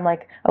no, I'm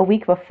like a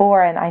week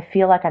before and I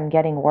feel like I'm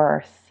getting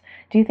worse.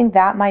 Do you think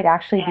that might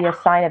actually be a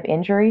sign of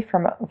injury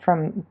from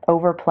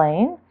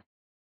overplaying?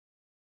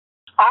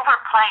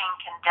 Overplaying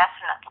can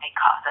definitely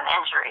cause an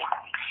injury.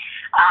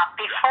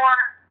 Before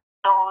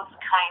those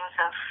kinds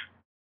of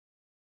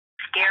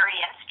scary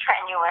and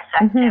strenuous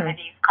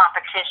activities,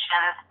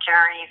 competitions,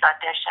 juries,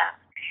 auditions,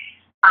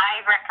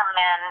 I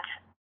recommend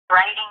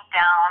writing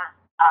down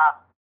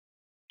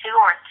 2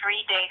 or 3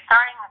 days,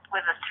 starting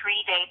with a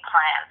 3-day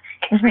plan.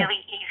 It's really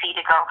easy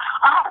to go,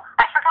 oh,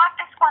 I forgot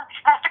this one,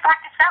 I have to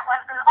practice that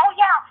one, and oh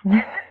yeah,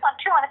 there's this one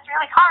too, and it's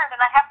really hard, and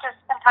I have to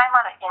spend time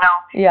on it,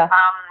 Yeah.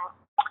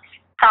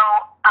 So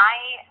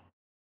I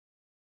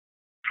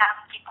have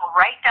people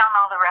write down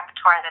all the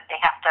repertoire that they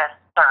have to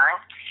learn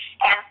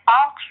and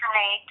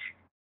alternate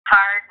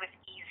hard with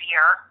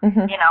easier.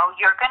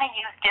 You're going to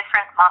use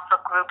different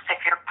muscle groups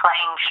if you're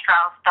playing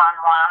Strauss Don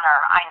Juan or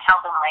Ein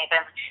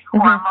Heldenleben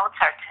or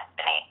Mozart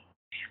Symphony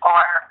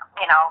or,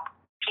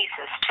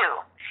 pieces too.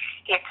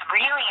 It's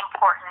really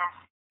important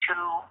to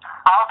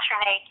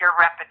alternate your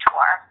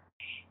repertoire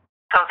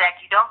so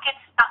that you don't get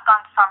stuck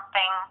on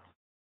something.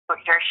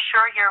 You're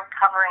sure you're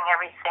covering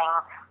everything,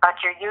 but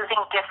you're using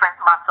different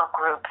muscle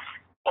groups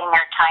in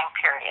your time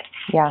period.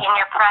 Yeah. In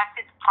your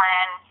practice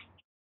plan,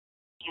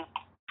 you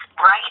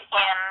write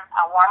in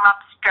a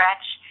warm-up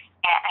stretch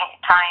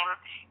time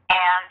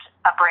and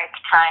a break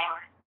time,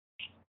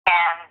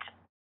 and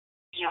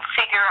you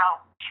figure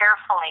out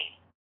carefully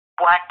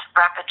what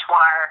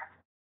repertoire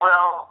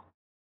will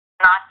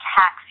not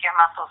tax your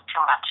muscles too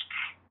much.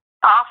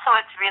 Also,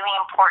 it's really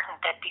important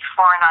that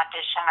before an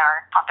audition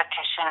or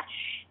competition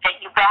that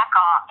you back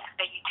off,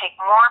 that you take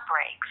more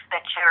breaks,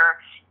 that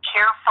you're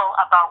careful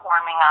about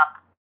warming up,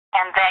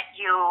 and that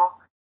you,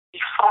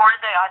 before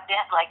the audition,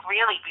 like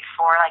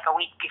a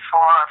week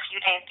before or a few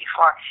days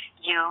before,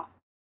 you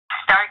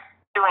start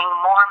doing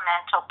more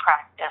mental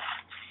practice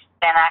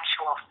than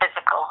actual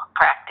physical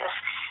practice.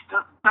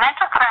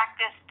 Mental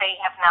practice, they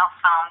have now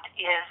found,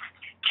 is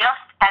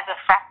just as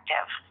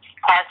effective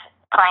as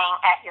playing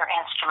at your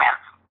instrument.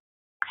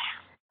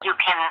 You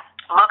can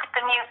look at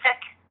the music,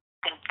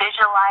 you can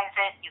visualize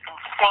it, you can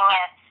sing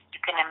it,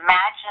 you can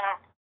imagine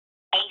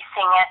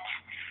acing it,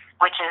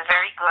 which is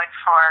very good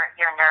for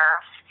your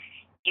nerves.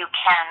 You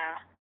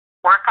can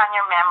work on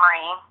your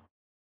memory,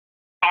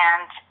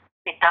 and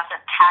it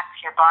doesn't tax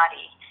your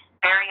body.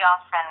 Very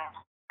often,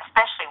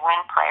 especially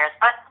wind players,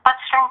 but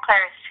string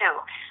players too,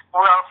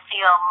 will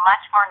feel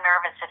much more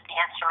nervous if the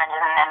instrument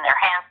isn't in their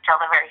hands till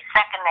the very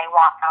second they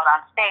walk out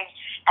on stage,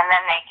 and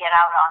then they get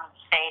out on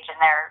stage and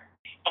they're,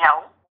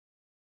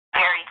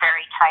 very,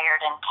 very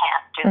tired and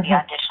can't do the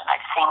audition.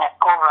 I've seen it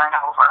over and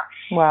over.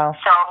 Wow.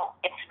 So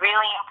it's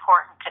really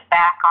important to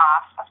back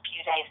off a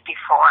few days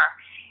before,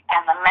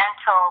 and the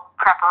mental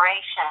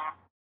preparation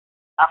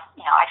of,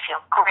 I feel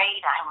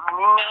great, I'm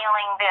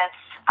nailing this,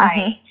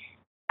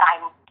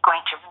 I'm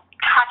going to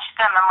touch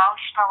them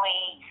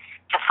emotionally.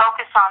 To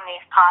focus on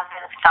these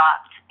positive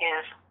thoughts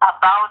is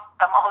about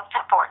the most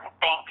important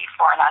thing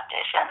before an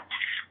audition.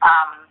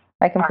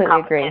 I completely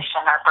agree.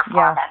 Or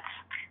performance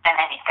than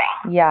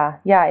anything.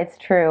 Yeah, it's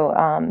true.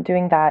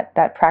 Doing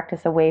that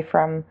practice away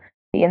from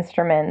the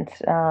instrument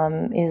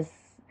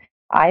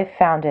I've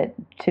found it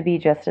to be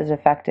just as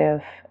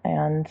effective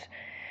and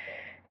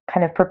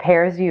kind of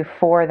prepares you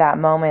for that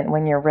moment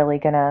when you're really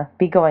going to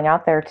be going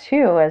out there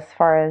too, as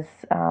far as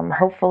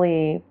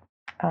hopefully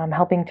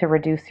helping to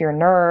reduce your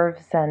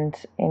nerves and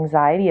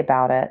anxiety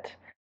about it.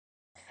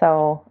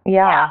 So,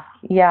 yeah.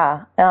 There's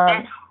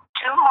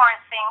 2 more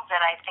things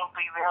that I think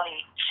we really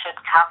should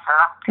cover.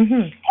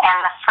 And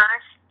the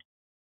first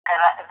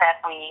that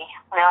we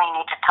really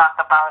need to talk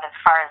about as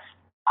far as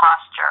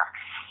posture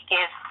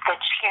is the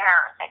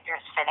chair that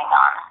you're sitting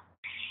on.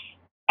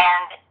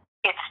 And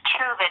it's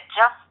true that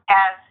just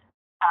as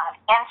an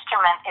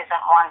instrument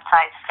isn't one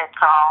size fits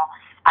all,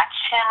 a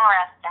chin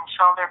rest and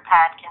shoulder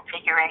pad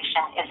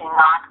configuration is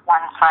not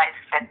one size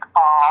fits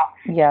all.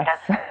 Yes.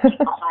 Because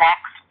people's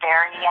necks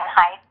vary in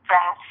heights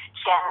and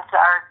chins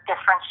are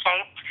different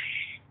shapes.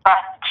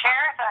 But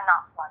chairs are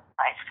not one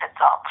size fits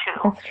all, too.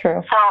 That's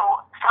true. So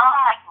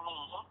someone like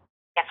me,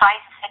 if I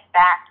sit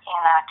back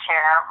in a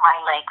chair, my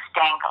legs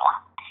dangle.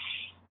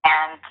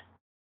 And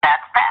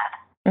that's bad.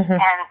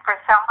 And for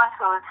someone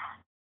who's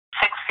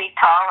 6 feet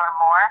tall or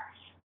more,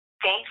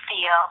 they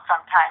feel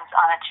sometimes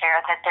on a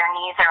chair that their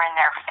knees are in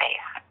their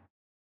face.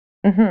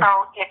 Mm-hmm. So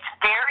it's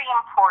very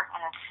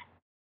important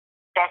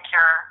that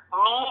your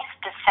knees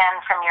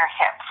descend from your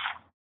hips.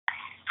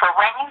 So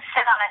when you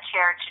sit on a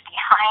chair, it should be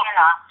high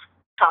enough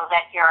so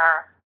that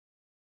there's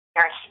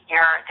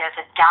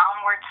a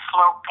downward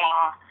sloping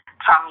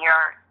from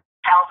your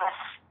pelvis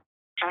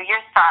through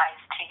your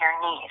thighs to your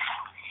knees.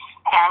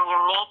 And you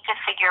need to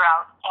figure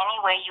out any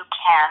way you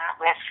can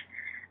with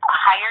a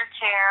higher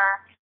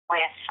chair,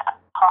 with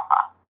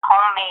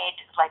homemade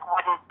like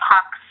wooden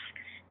pucks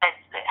that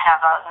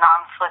have a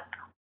non-slip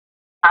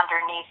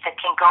underneath that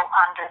can go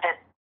under the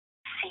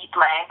seat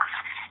legs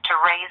to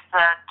raise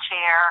the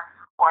chair,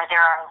 or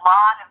there are a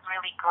lot of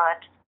really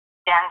good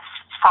dense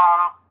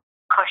foam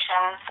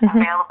cushions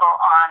available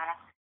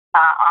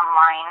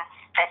online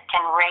that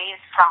can raise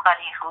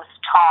somebody who's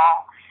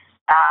tall,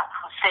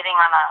 who's sitting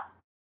on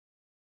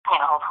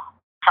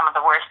some of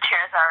the worst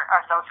chairs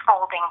are those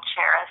folding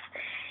chairs.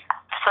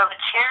 So the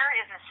chair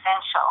is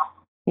essential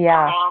in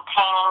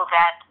maintaining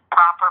that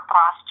proper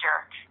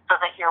posture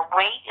so that your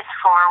weight is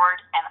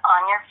forward and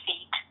on your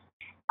feet.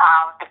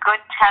 The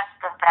good test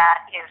of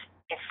that is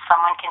if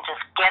someone can just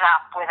get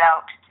up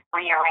without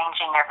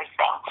rearranging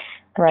everything.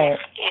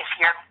 Right. If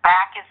your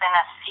back is in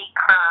a C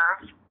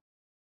curve,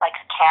 like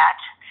a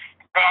cat,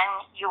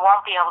 then you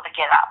won't be able to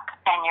get up,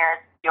 and your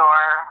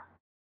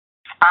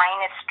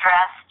spine is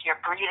stressed,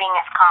 your breathing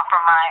is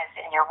compromised,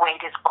 and your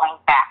weight is going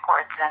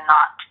backwards and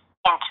not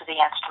into the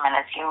instrument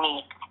as you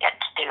need it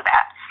to do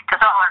that,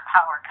 because all our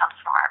power comes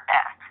from our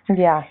back.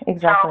 Yeah,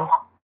 exactly. So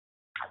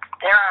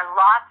there are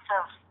lots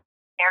of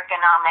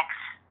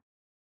ergonomics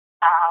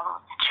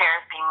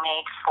chairs being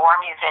made for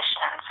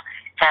musicians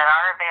that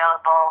are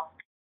available.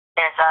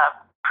 There's a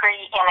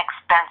pretty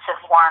inexpensive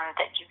one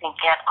that you can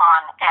get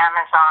on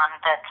Amazon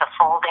that's a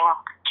folding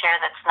chair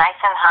that's nice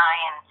and high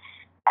and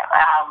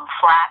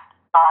flat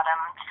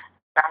bottomed.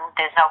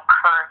 There's no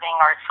curving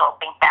or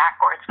sloping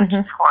backwards, which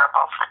is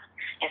horrible for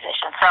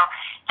musicians. So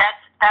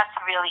that's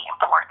really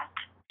important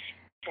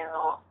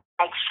to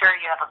make sure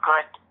you have a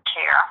good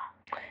chair.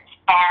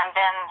 And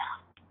then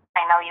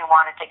I know you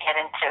wanted to get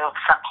into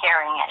some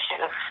hearing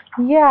issues.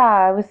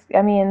 Yeah,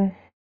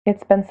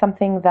 it's been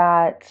something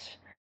that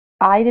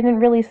I didn't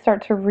really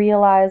start to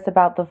realize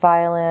about the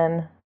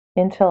violin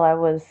until I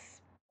was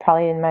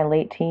probably in my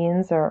late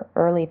teens or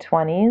early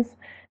 20s.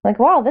 Like,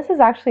 wow, this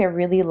is actually a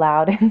really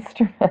loud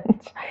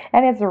instrument,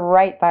 and it's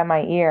right by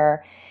my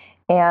ear.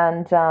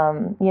 And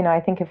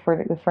I think if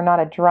we're not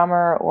a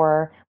drummer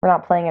or we're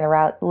not playing in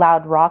a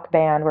loud rock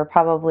band, we're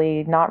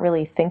probably not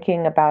really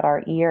thinking about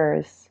our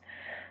ears.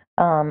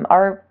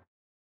 Are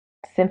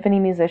symphony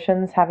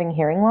musicians having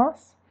hearing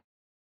loss?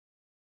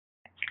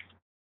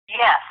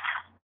 Yes.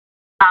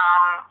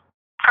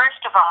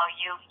 First of all,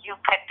 you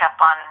picked up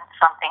on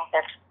something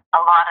that a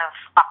lot of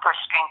upper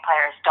string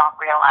players don't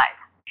realize,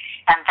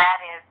 and that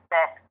is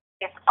that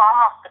it's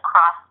almost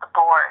across the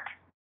board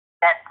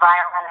that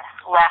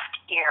violinists' left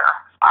ear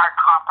are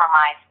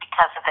compromised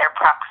because of their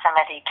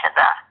proximity to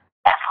the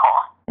F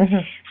hole.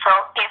 So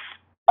if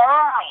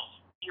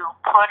only you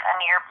put an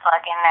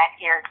earplug in that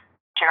ear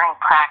during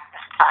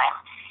practice time,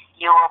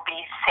 you will be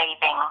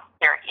saving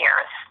your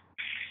ears.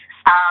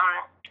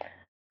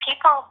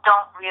 People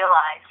don't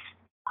realize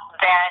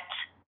that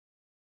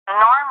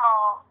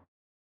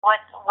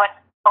what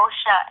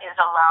OSHA is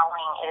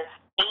allowing is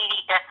 80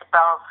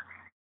 decibels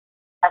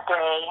a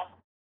day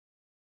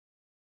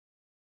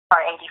or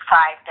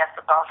 85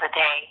 decibels a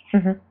day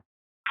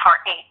for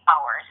 8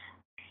 hours.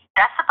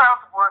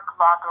 Decibels work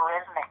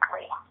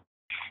logarithmically.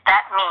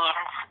 That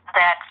means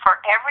that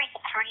for every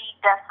 3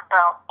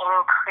 decibel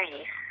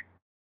increase,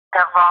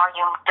 the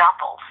volume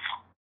doubles.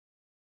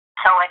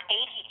 So at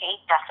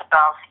 88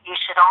 decibels, you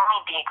should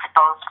only be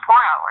exposed 4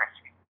 hours.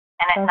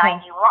 And at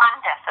 91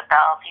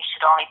 decibels, you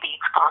should only be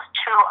exposed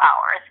 2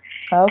 hours,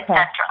 etc.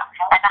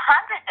 At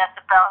 100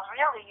 decibels,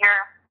 really, you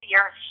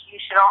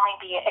should only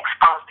be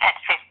exposed at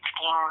 15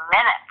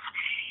 minutes.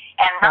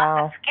 And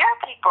not to scare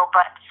people,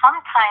 but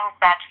sometimes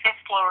that 15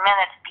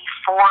 minutes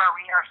before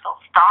rehearsal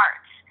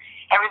starts,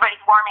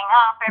 everybody's warming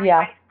up,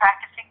 everybody's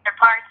practicing their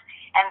parts,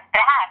 and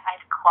that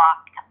I've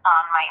clocked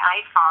on my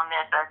iPhone.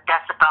 There's a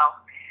decibel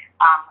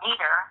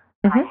meter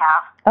I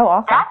have. Oh,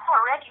 awesome. That's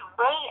already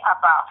way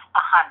above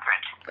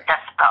 100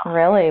 decibels.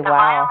 Really? The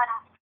violin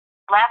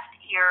left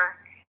ear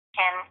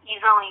can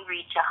easily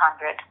reach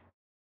 100.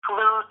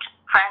 Flute,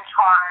 French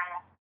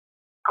horn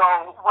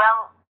go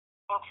well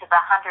into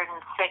the 106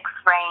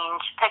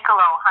 range.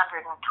 Piccolo,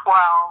 112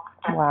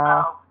 decibels.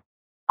 Wow.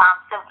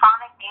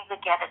 Symphonic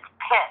music at its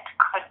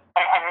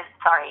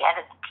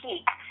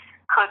peak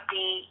could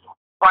be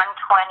 120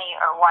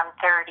 or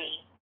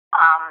 130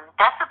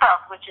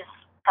 decibels, which is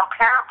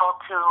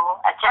comparable to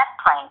a jet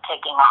plane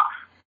taking off.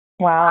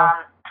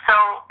 Wow. So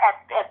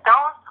at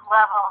those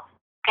levels,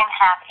 you can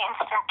have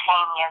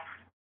instantaneous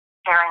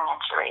hearing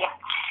injury.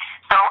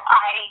 So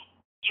I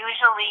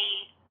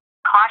usually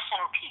caution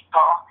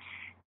people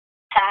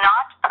to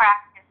not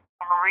practice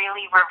in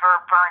really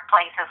reverberant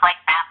places like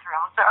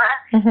bathrooms or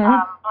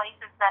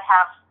places that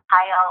have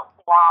tile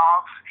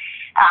walls,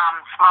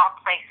 small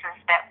places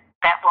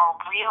that will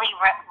really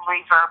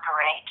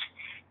reverberate,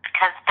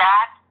 because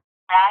that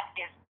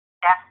is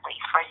deathly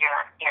for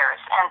your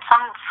ears. And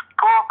some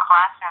school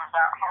classrooms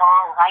are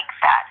all like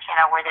that,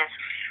 where there's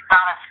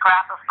not a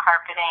scrap of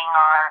carpeting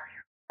or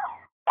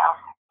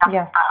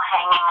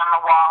hanging on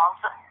the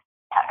walls,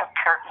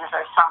 curtains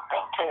or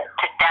something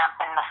to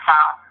dampen the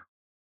sound.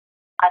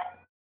 But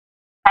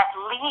at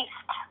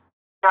least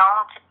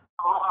don't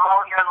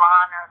mow your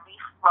lawn or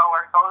leaf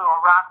blower, go to a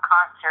rock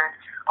concert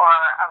or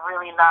a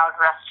really loud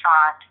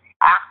restaurant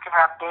after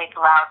a big,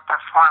 loud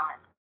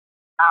performance.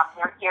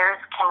 Your ears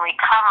can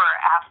recover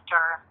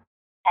after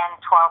 10,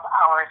 12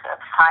 hours of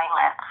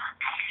silence.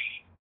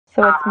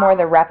 So it's more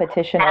the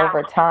repetition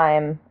over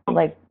time,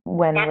 like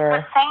when it's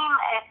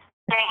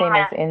the same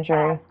as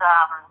injury.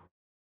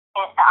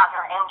 As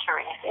other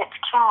injuries. It's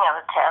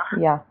cumulative.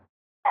 Yeah.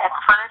 At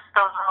first,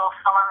 those little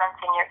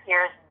filaments in your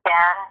ears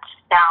bend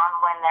down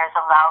when there's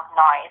a loud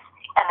noise,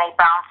 and they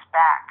bounce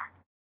back.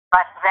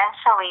 But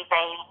eventually,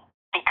 they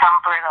become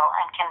brittle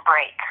and can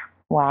break.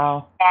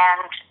 Wow.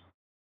 And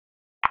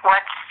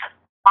what's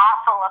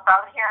awful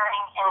about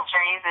hearing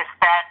injuries is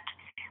that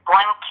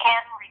one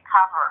can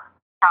recover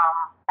from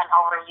an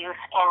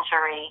overuse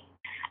injury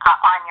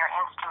on your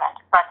instrument,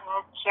 but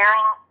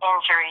hearing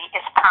injury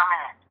is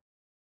permanent.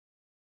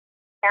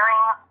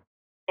 Hearing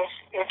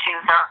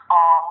issues are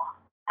all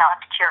not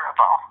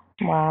curable.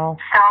 Wow.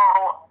 So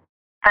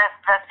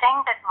the thing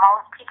that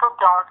most people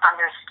don't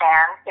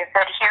understand is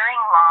that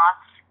hearing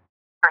loss,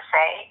 per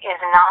se, is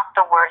not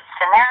the worst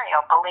scenario,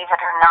 believe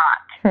it or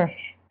not.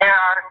 There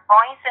are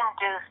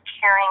noise-induced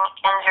hearing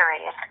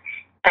injuries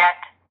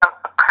that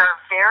occur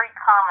very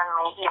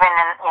commonly, even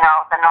in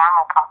the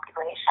normal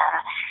population.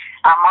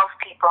 Most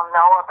people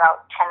know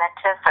about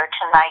tinnitus or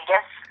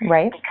tinnitus,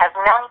 right? Because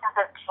millions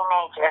of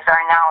teenagers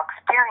are now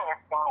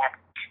experiencing it.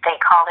 They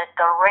call it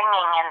the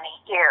ringing in the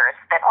ears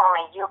that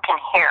only you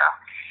can hear.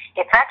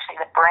 It's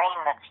actually the brain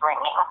that's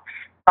ringing.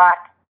 But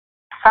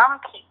some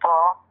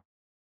people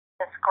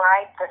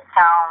describe the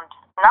sound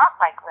not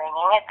like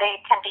ringing. They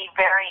can be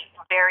very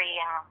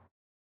varying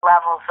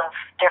levels of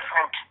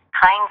different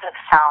kinds of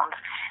sounds.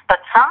 But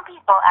some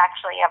people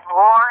actually have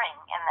roaring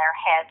in their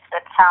heads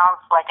that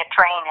sounds like a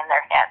train in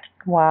their head.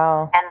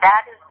 Wow. And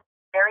that is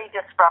very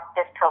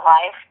disruptive to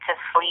life, to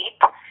sleep,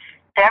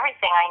 to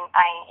everything.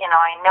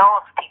 I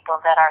know of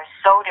people that are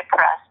so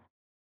depressed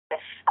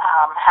with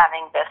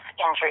having this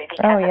injury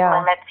because it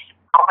limits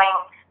going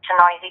to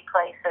noisy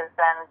places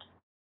and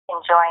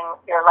enjoying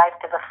your life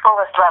to the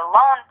fullest, let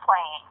alone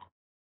playing.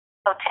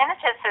 So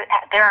tinnitus,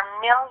 there are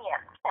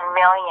millions and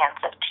millions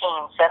of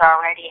teens that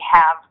already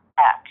have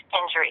that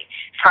injury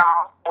from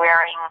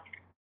wearing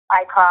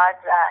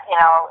iPods,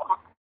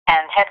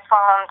 and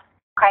headphones,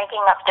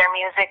 cranking up their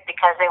music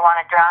because they want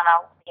to drown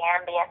out the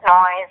ambient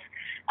noise,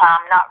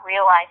 not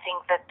realizing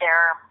that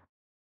they're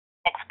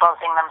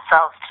exposing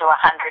themselves to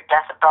 100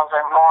 decibels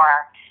or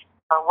more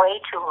for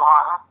way too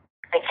long.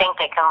 They think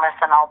they can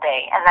listen all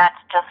day, and that's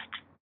just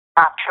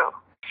not true.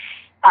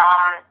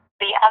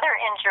 The other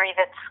injury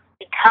that's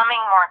becoming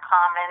more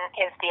common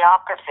is the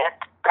opposite,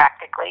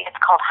 practically. It's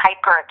called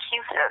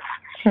hyperacusis,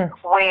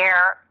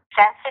 where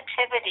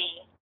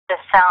sensitivity to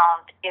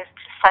sound is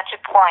to such a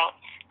point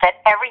that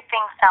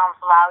everything sounds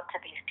loud to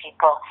these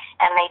people,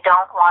 and they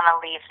don't want to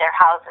leave their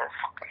houses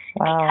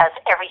because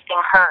everything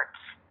hurts.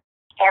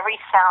 Every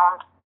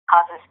sound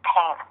causes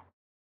pain.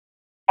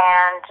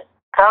 And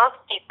those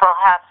people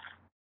have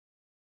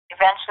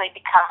eventually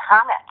become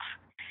hermits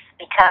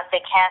because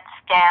they can't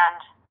stand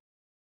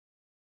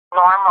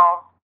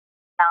normal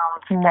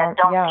sounds that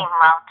don't seem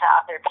loud to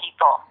other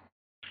people.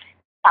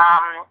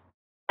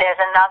 There's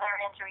another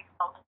injury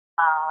called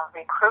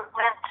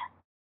recruitment.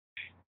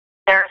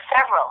 There are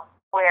several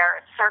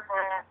where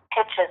certain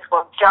pitches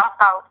will jump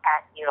out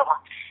at you.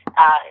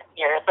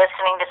 You're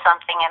listening to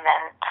something and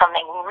then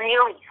something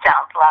really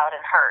sounds loud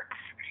and hurts.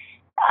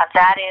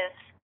 That is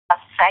a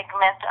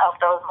segment of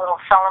those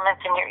little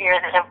filaments in your ear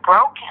that have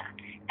broken.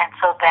 And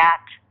so that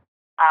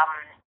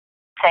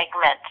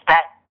segment,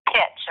 that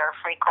pitch or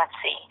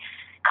frequency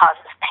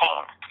causes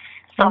pain.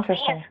 So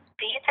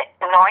these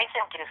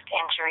noise-induced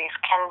injuries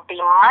can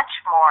be much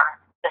more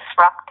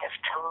disruptive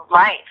to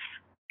life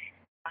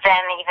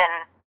than even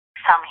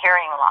some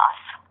hearing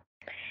loss.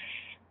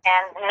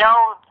 And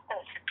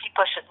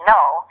people should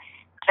know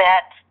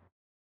that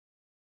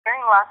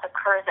hearing loss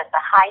occurs at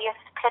the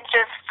highest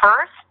pitches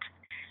first.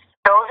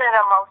 Those are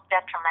the most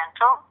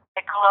detrimental.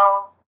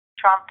 Piccolo,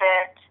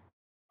 trumpet,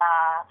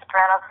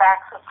 soprano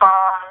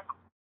saxophone,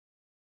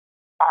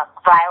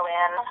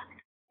 violin.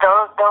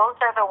 Those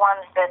are the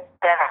ones that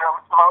are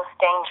most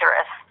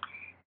dangerous.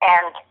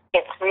 And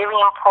it's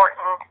really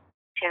important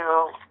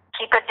to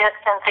keep a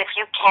distance if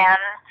you can.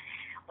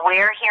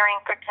 Wear hearing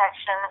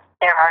protection.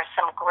 There are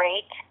some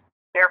great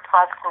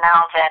earplugs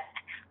now that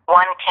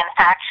one can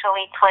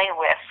actually play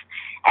with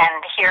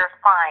and hear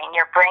fine.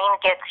 Your brain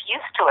gets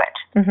used to it.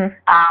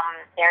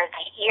 There's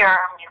the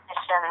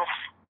musicians'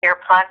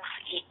 earplugs,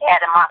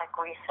 etymologic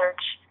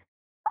research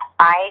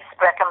I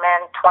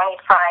recommend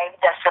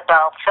 25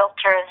 decibel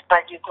filters,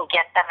 but you can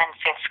get them in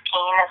 15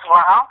 as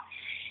well.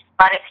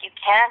 But if you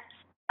can't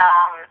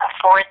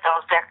afford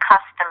those, they're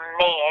custom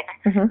made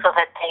so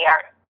that they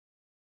are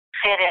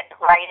fitted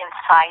right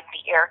inside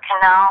the ear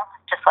canal,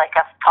 just like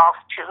a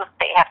false tooth.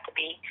 They have to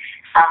be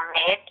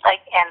made,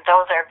 and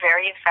those are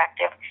very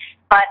effective.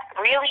 But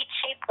really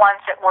cheap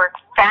ones that work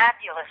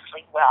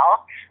fabulously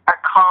well are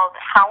called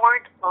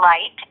Howard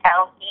Light,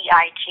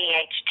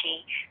 L-E-I-G-H-T,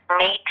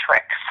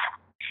 Matrix.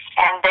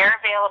 And they're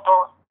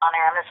available on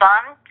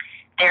Amazon.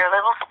 They're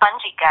little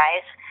spongy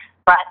guys,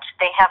 but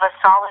they have a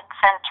solid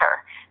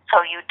center,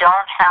 so you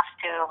don't have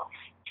to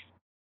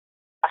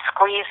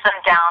squeeze them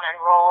down and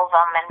roll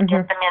them and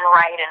get them in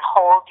right and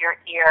hold your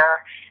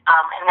ear.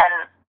 And then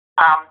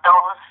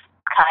those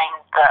kind,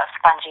 the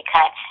spongy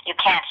kind, you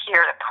can't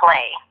hear to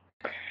play.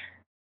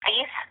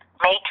 These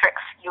Matrix,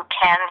 you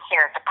can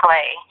hear to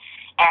play,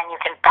 and you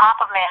can pop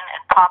them in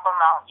and pop them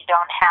out. You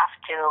don't have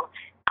to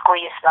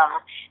squeeze them.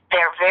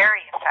 They're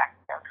very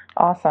effective.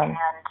 Awesome.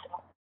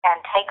 And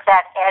take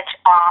that edge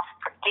off,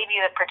 give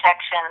you the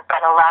protection,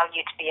 but allow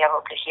you to be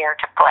able to hear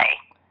to play.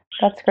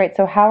 That's great.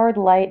 So Howard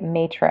Light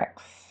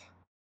Matrix.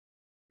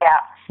 Yeah.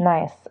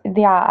 Nice.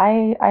 Yeah,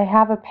 I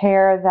have a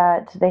pair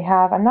that they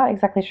have. I'm not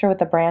exactly sure what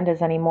the brand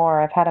is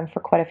anymore. I've had them for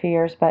quite a few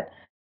years, but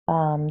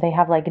they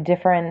have like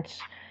different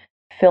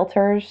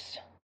filters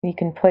you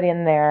can put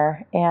in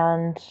there.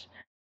 And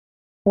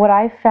what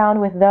I found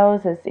with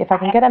those is if I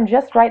can get them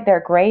just right, they're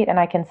great, and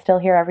I can still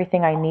hear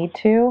everything I need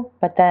to,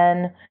 but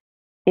then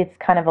it's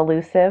kind of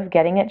elusive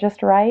getting it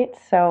just right.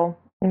 So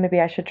maybe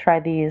I should try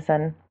these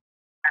and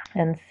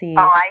see.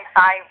 Oh,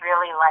 I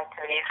really like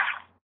these.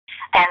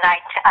 And I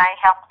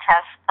helped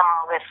test them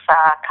with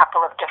a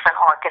couple of different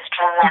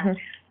orchestras,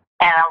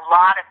 and a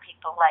lot of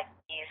people like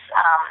these.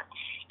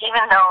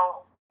 Even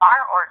though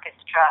our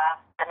orchestra,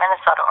 the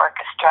Minnesota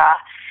Orchestra,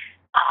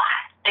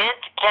 did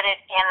get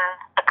it in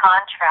the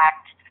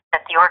contract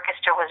that the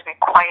orchestra was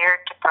required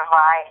to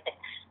provide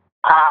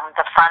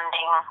the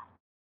funding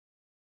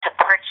to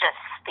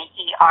purchase the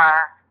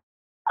ER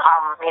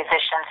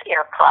musicians'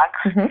 earplugs.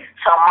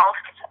 So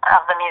most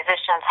of the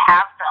musicians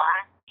have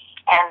them,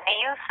 and they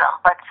use them.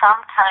 But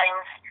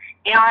sometimes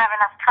you don't have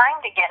enough time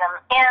to get them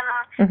in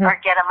or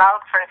get them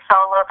out for a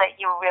solo that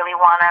you really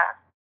want to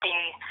be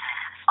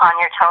on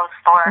your toes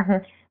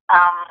for.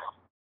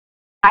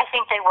 I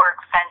think they work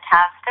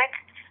fantastic,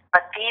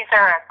 but these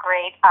are a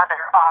great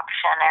other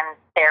option, and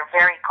they're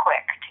very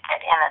quick to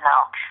get in and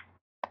out.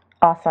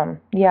 Awesome.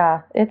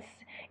 Yeah,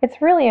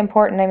 it's really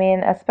important. I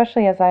mean,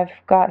 especially as I've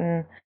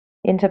gotten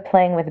into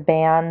playing with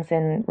bands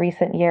in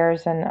recent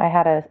years, and I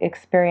had an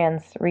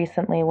experience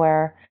recently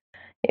where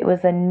it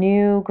was a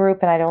new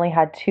group and I'd only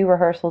had 2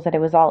 rehearsals and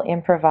it was all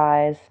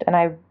improvised.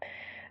 And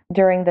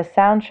during the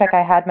sound check,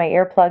 I had my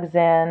earplugs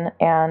in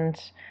and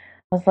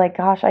was like,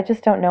 gosh, I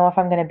just don't know if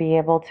I'm going to be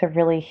able to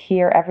really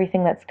hear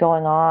everything that's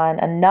going on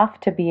enough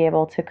to be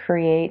able to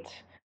create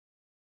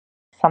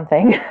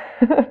something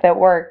that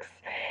works.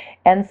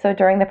 And so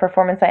during the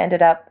performance, I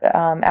ended up,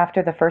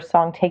 after the first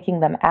song,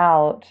 taking them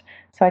out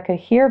so I could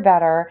hear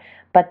better.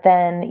 But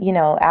then,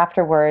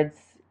 afterwards,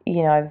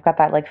 I've got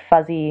that like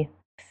fuzzy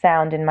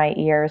sound in my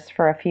ears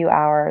for a few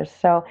hours.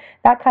 So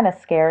that kind of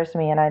scares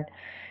me. And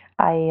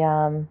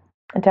I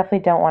definitely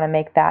don't want to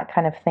make that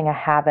kind of thing a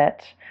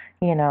habit,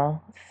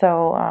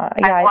 So,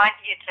 yeah. I want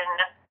you to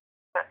know,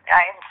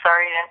 I'm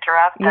sorry to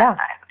interrupt. Yeah.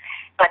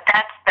 But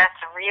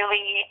that's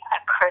really a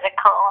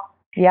critical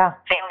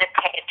thing to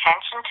pay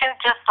attention to,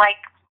 just like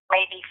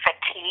maybe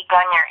fatigue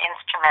on your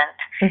instrument.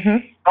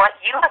 What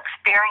you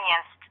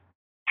experienced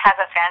has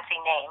a fancy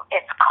name.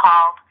 It's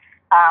called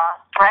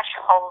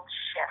threshold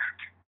shift.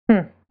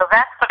 So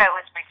that's what I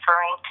was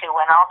referring to,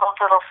 when all those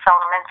little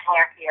filaments in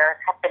your ears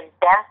have been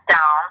bent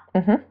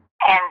down,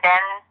 and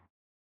then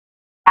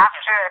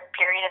after a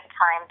period of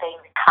time they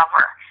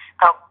recover.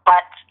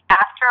 But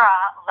after a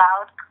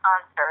loud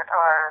concert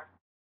or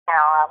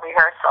a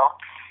rehearsal,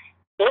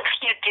 if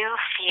you do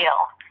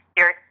feel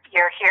your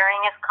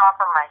hearing is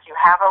compromised, you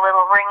have a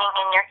little ringing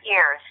in your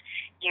ears,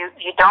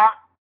 you don't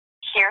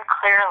hear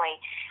clearly,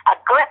 a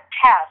good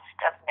test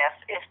of this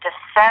is to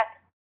set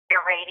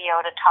your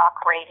radio to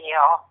talk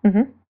radio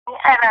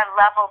at a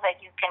level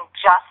that you can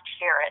just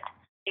hear it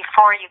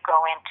before you go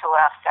into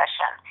a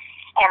session.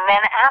 And then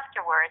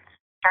afterwards,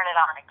 turn it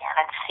on again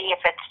and see if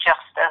it's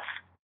just as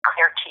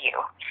clear to you.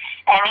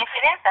 And if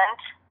it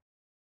isn't,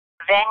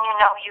 then you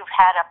know you've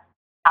had a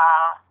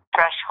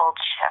threshold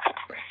shift.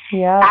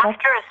 Yeah.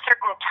 After a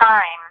certain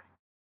time,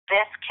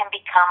 this can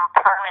become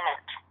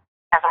permanent,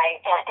 as I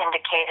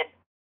indicated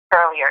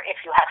earlier. If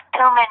you have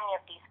too many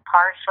of these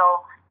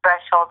partial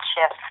threshold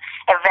shifts,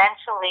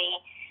 eventually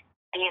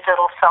these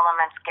little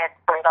filaments get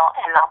brittle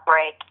and they'll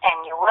break,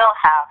 and you will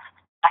have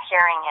a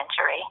hearing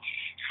injury.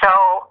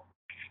 So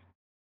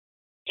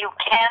you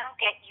can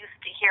get used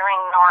to hearing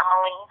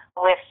normally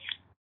with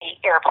the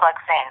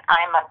earplugs in.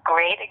 I'm a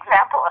great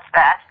example of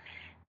that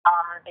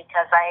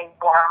because I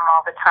wore them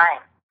all the time.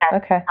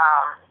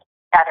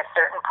 At a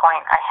certain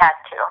point, I had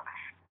to.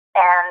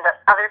 And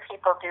other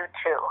people do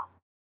too.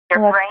 Your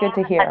Well, that's brain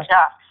good to hear.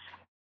 adjusts.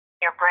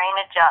 Your brain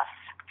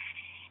adjusts.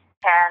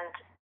 And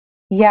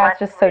yeah, it's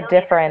just so really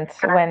different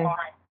when...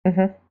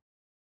 Mm-hmm.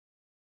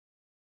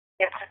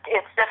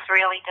 It's just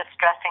really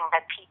distressing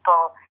that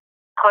people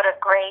put a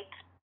great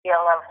deal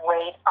of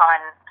weight on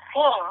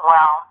seeing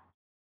well,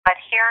 but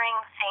hearing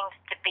seems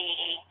to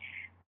be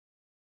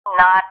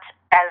not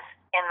as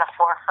in the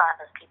forefront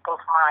of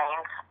people's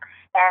minds.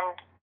 And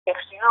if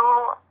you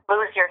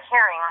lose your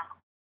hearing,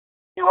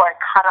 you are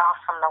cut off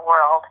from the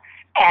world,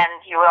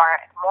 and you are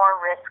at more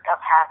risk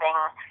of having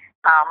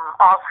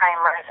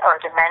Alzheimer's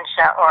or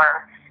dementia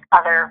or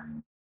other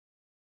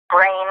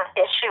brain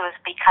issues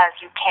because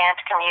you can't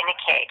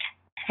communicate.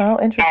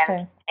 Oh,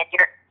 interesting. And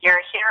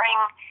your hearing,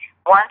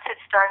 once it's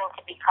starting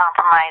to be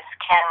compromised,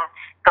 can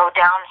go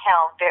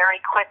downhill very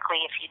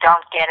quickly if you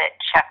don't get it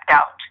checked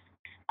out,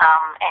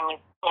 and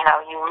you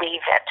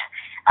leave it.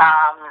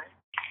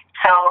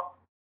 So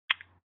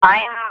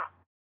I'm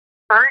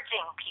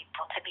urging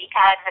people to be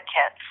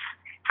advocates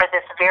for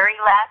this very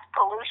last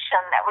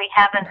pollution that we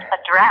haven't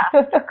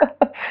addressed.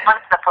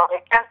 Once the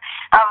pollution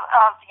of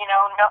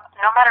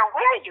no matter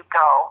where you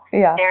go,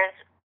 yeah. there's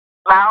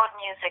loud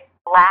music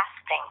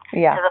blasting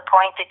to the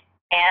point that you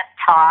can't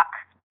talk.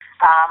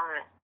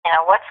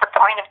 What's the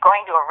point of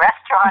going to a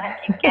restaurant if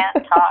you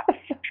can't talk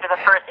to the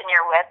person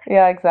you're with?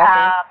 Yeah,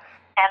 exactly.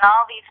 And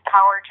all these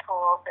power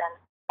tools,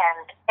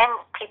 and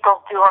people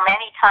do them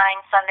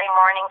anytime, Sunday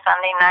morning,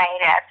 Sunday night,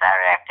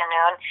 Saturday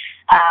afternoon.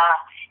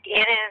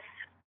 It is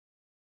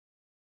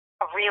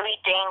really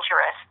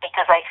dangerous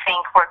because I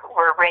think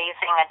we're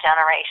raising a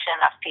generation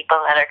of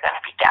people that are going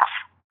to be deaf.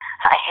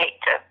 I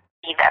hate to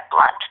be that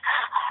blunt.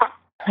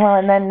 Well,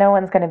 and then no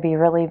one's going to be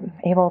really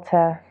able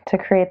to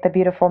create the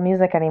beautiful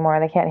music anymore.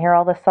 They can't hear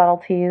all the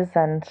subtleties,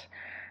 and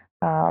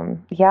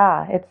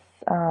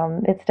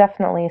it's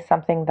definitely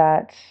something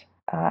that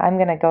I'm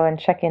going to go and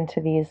check into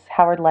these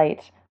Howard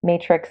Light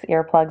Matrix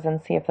earplugs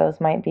and see if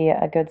those might be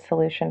a good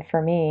solution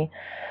for me.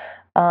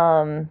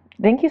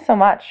 Thank you so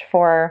much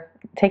for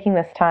taking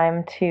this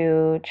time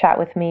to chat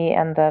with me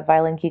and the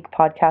Violin Geek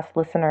podcast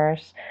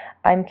listeners.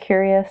 I'm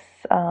curious,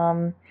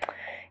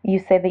 you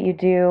say that you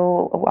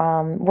do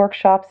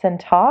workshops and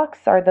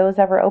talks. Are those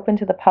ever open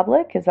to the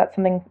public? Is that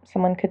something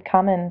someone could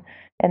come and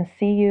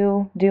see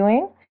you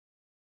doing?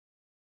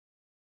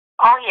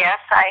 Oh, yes.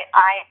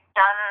 I've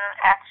done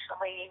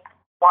actually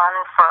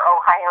one for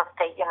Ohio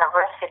State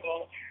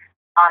University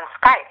on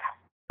Skype.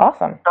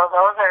 Awesome. So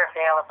those are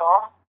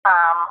available.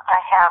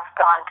 I have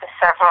gone to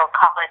several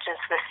colleges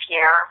this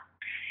year,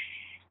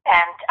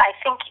 and I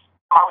think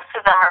most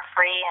of them are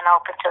free and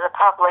open to the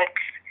public.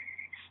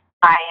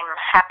 I'm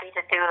happy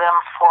to do them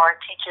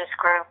for teachers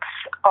groups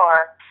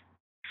or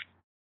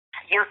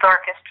youth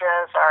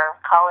orchestras or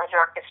college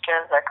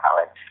orchestras or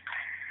college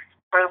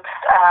groups.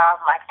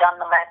 I've done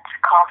them at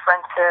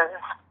conferences.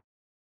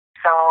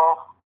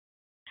 So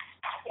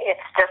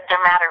it's just a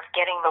matter of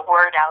getting the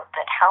word out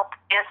that help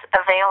is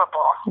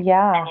available.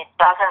 Yeah. And it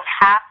doesn't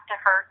have to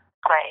hurt to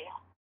play.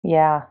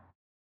 Yeah.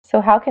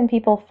 So how can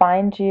people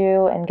find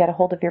you and get a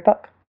hold of your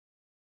book?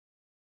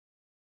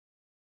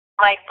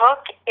 My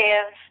book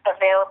is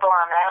available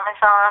on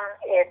Amazon.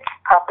 It's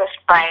published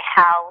by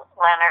Hal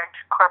Leonard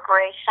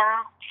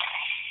Corporation.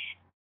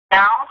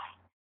 Now,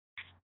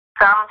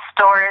 some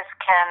stores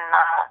can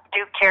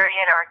do carry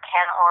it or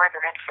can order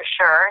it for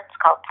sure. It's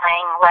called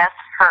Playing Less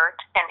Hurt,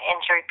 an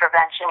Injury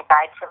Prevention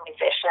Guide for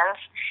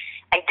Musicians.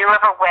 I do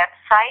have a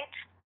website,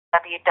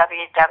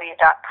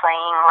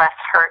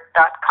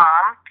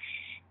 www.playinglesshurt.com,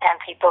 and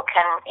people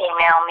can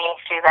email me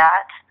through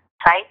that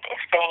site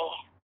if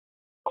they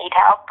need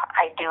help.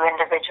 I do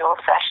individual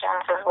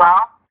sessions as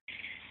well,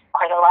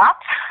 quite a lot.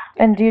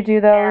 And do you do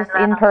those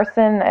in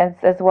person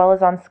as well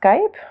as on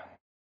Skype?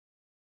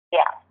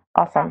 Yeah.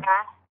 Awesome.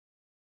 Mm-hmm.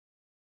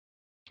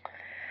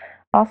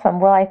 Awesome.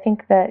 Well, I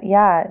think that,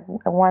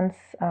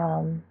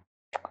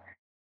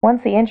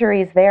 once the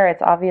injury is there,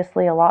 it's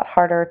obviously a lot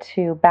harder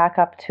to back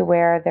up to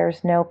where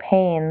there's no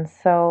pain.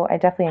 So I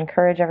definitely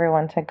encourage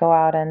everyone to go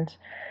out and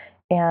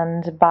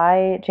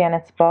buy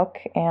Janet's book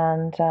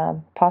and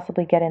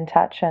possibly get in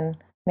touch and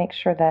make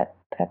sure that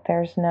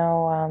there's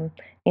no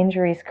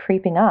injuries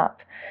creeping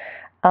up.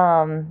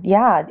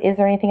 Is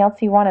there anything else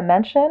you want to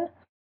mention?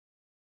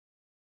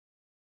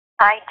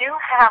 I do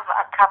have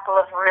a couple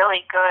of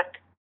really good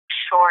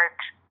short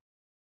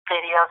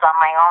videos on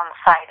my own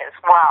site as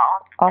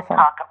well. Awesome. To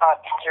talk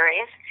about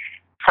injuries,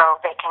 so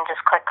they can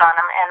just click on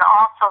them. And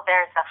also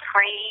there's a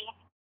free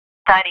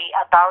study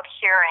about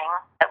hearing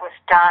that was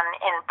done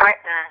in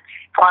Britain.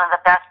 It's one of the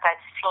best I've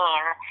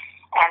seen,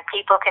 and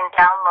people can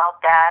download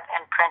that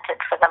and print it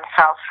for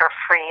themselves for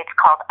free. It's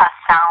called A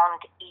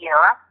Sound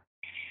Ear.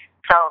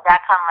 So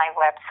that's on my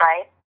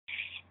website.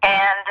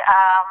 And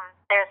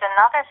there's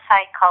another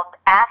site called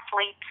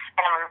Athletes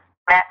and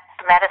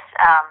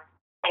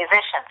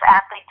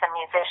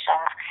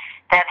Musicians,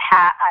 that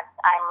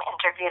I'm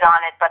interviewed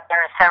on it, but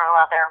there are several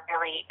other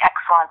really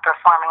excellent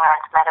performing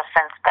arts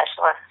medicine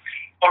specialists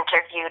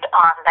interviewed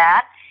on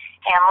that.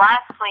 And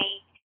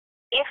lastly,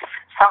 if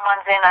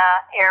someone's in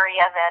an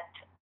area that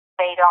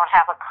they don't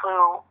have a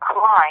clue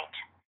who might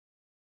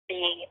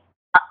be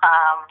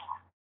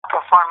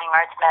performing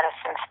arts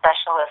medicine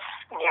specialist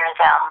near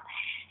them.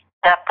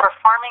 The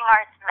Performing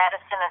Arts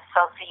Medicine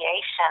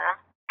Association,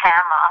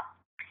 PAMA,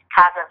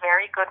 has a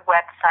very good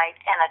website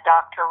and a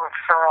doctor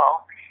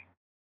referral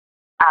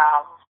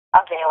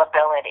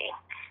availability.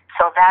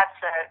 So that's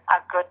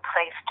a good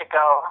place to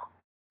go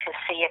to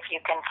see if you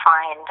can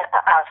find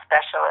a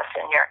specialist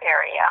in your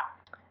area.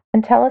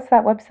 And tell us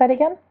that website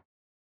again.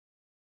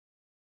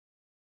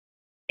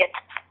 It's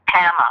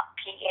PAMA,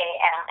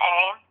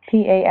 P-A-M-A.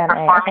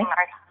 P-A-M-A.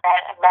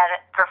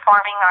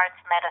 Performing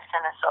Arts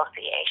Medicine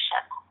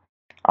Association.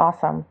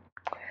 Awesome.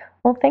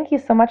 Well, thank you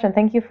so much, and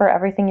thank you for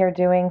everything you're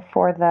doing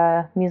for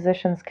the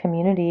musicians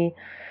community.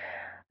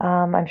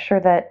 I'm sure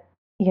that,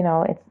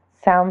 it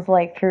sounds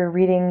like through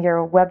reading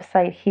your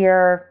website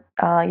here,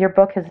 your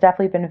book has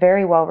definitely been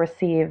very well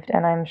received,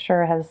 and I'm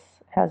sure has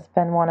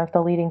been one of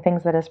the leading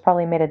things that has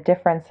probably made a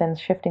difference in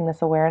shifting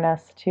this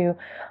awareness to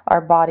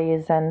our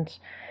bodies and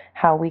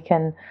how we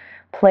can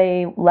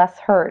play less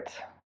hurt.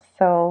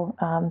 So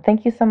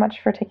thank you so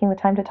much for taking the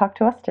time to talk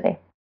to us today.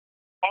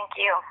 Thank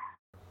you.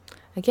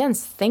 Again,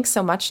 thanks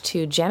so much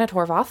to Janet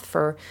Horvath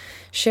for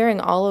sharing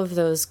all of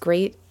those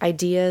great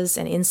ideas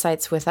and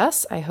insights with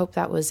us. I hope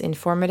that was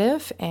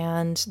informative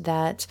and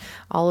that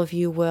all of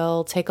you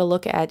will take a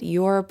look at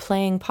your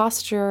playing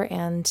posture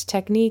and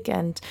technique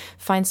and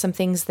find some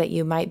things that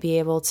you might be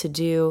able to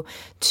do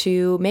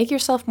to make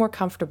yourself more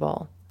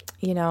comfortable.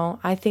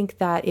 I think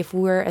that if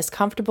we're as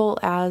comfortable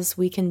as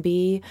we can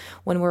be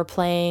when we're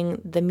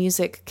playing, the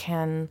music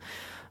can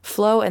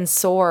flow and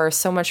soar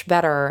so much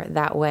better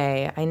that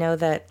way. I know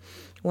that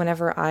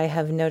whenever I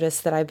have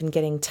noticed that I've been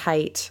getting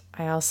tight,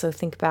 I also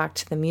think back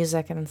to the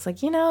music and it's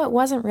like, it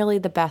wasn't really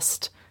the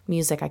best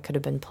music I could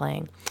have been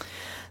playing.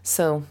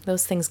 So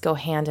those things go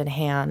hand in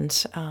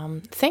hand.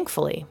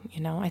 Thankfully,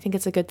 I think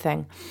it's a good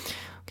thing.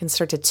 We can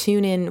start to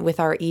tune in with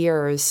our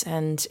ears.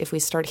 And if we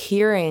start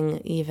hearing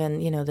even,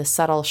 the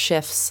subtle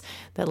shifts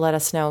that let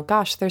us know,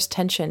 gosh, there's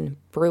tension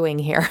brewing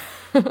here.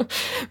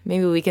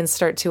 Maybe we can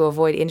start to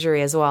avoid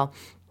injury as well.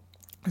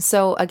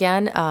 So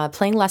again,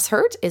 Playing Less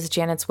Hurt is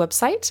Janet's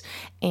website,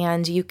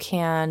 and you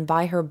can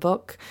buy her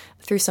book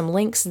through some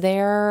links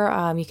there.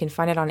 You can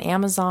find it on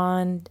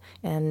Amazon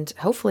and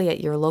hopefully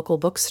at your local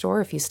bookstore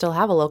if you still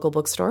have a local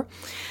bookstore.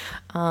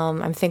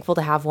 I'm thankful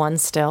to have one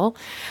still.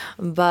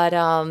 But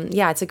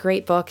it's a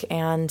great book.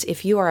 And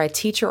if you are a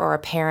teacher or a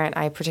parent,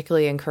 I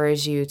particularly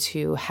encourage you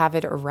to have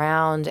it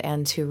around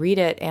and to read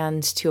it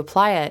and to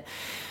apply it,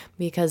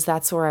 because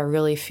that's where I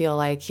really feel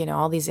like,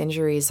 all these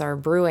injuries are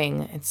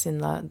brewing. It's in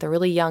the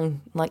really young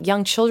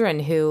children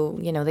who,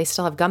 they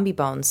still have Gumby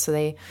bones, so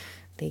they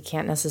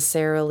can't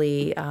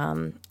necessarily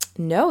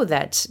know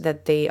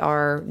that they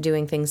are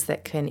doing things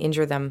that can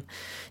injure them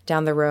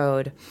down the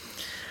road.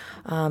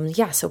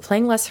 So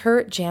Playing Less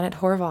Hurt, Janet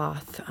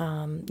Horvath.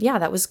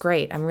 That was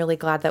great. I'm really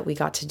glad that we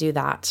got to do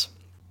that.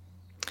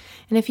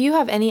 And if you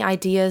have any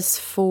ideas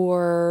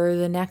for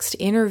the next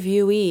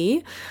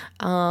interviewee,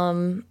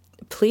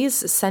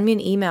 please send me an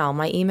email.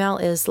 My email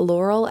is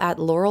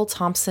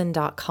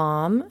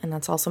laurel@laurelthompson.com, and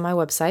that's also my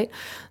website.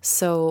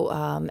 So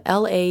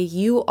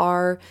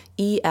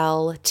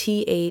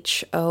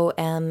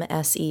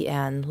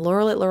LaurelThompson,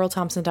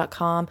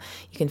 Laurel@laurelthompson.com.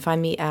 You can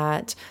find me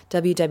at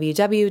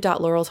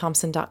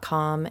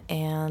www.laurelthompson.com.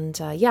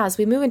 And as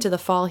we move into the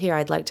fall here,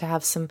 I'd like to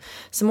have some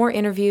more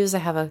interviews. I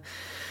have a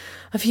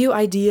few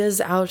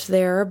ideas out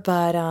there,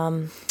 but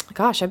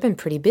I've been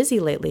pretty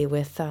busy lately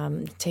with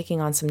taking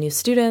on some new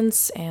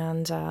students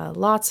and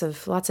lots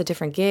of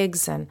different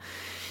gigs. And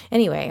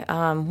anyway,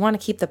 want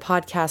to keep the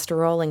podcast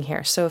rolling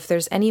here. So if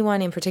there's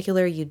anyone in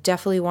particular you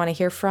definitely want to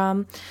hear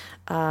from,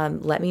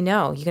 let me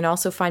know. You can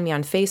also find me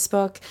on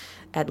Facebook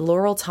at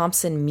Laurel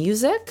Thompson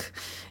Music.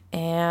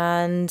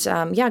 And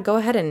go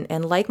ahead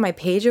and like my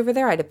page over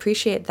there. I'd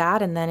appreciate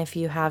that. And then if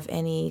you have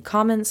any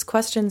comments,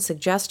 questions,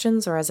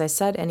 suggestions, or as I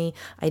said, any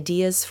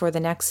ideas for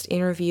the next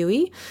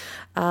interviewee,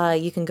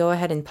 you can go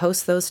ahead and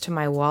post those to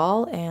my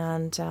wall.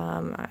 And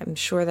I'm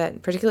sure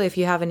that particularly if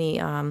you have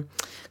any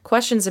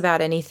questions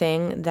about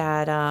anything,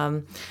 that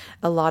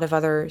a lot of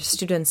other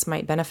students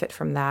might benefit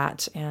from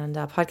that, and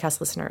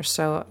podcast listeners.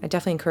 So I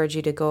definitely encourage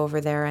you to go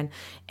over there and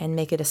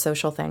make it a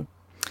social thing.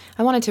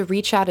 I wanted to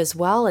reach out as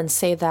well and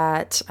say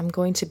that I'm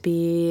going to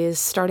be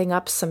starting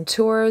up some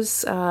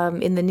tours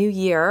in the new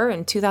year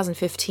in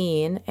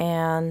 2015,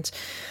 and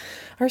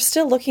are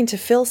still looking to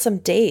fill some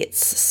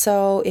dates.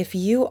 So if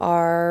you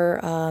are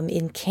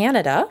in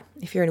Canada,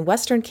 if you're in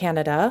Western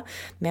Canada,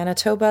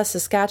 Manitoba,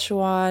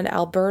 Saskatchewan,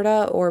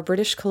 Alberta, or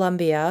British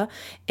Columbia,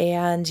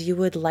 and you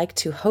would like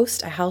to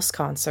host a house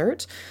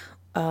concert,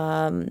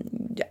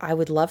 I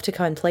would love to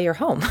come and play your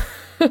home.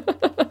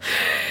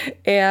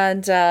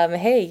 And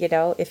hey,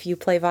 if you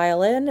play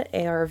violin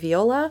or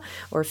viola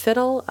or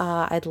fiddle,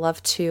 I'd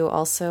love to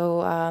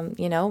also,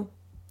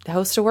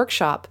 host a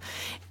workshop.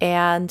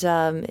 And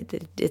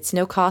it's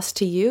no cost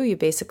to you. You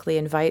basically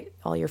invite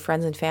all your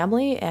friends and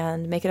family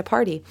and make it a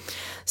party.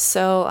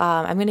 So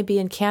I'm going to be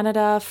in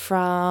Canada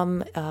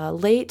from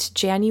late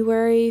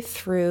January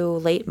through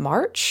late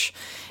March.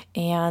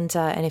 And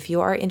if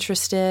you are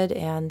interested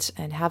and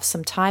have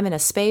some time and a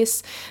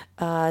space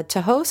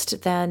to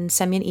host, then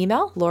send me an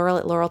email,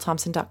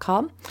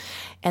 laurel@laurelthompson.com.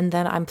 And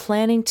then I'm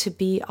planning to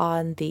be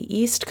on the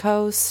East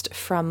Coast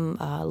from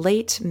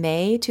late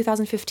May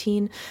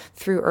 2015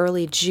 through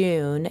early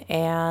June,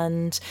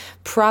 and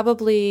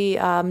probably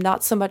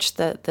not so much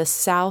the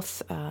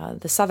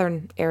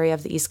southern area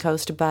of the East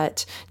Coast,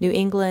 but New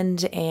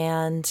England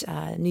and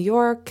New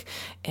York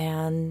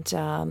and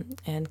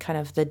kind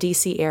of the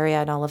DC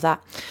area and all of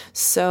that.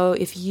 So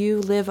if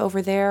you live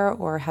over there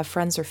or have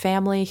friends or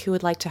family who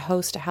would like to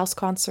host a house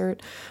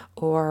concert,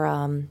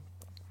 or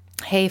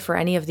hey, for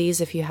any of these,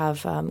 if you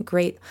have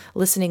great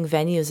listening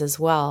venues as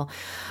well,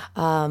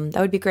 that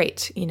would be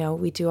great.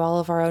 We do all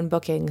of our own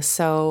bookings,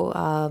 so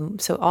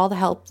all the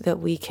help that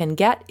we can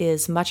get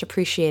is much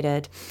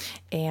appreciated,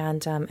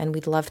 and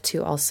we'd love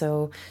to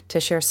also to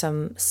share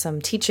some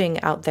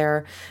teaching out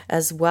there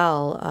as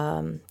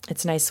well.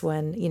 It's nice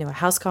when a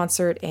house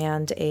concert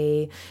and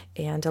a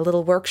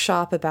little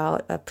workshop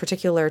about a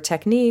particular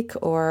technique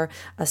or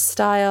a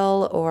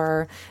style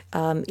or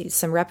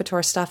some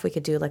repertoire stuff. We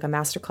could do like a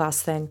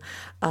masterclass thing.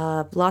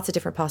 Lots of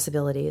different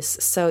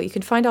possibilities. So you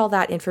can find all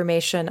that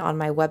information on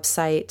my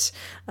website,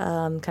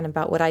 kind of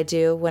about what I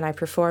do when I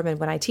perform and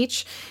when I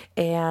teach.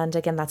 And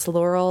again, that's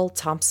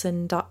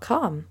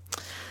laurelthompson.com.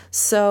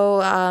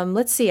 So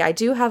let's see, I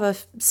do have a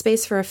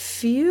space for a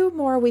few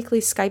more weekly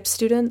Skype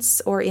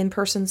students or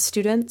in-person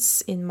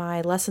students in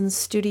my lessons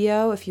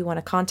studio if you want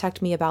to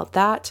contact me about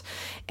that.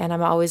 And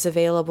I'm always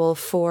available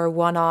for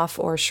one-off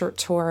or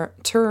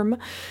short-term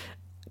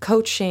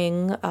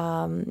coaching.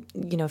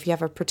 If you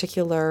have a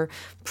particular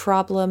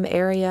problem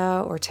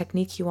area or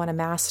technique you want to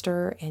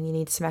master and you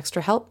need some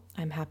extra help,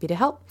 I'm happy to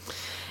help.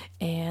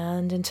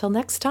 And until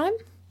next time,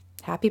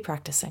 happy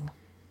practicing.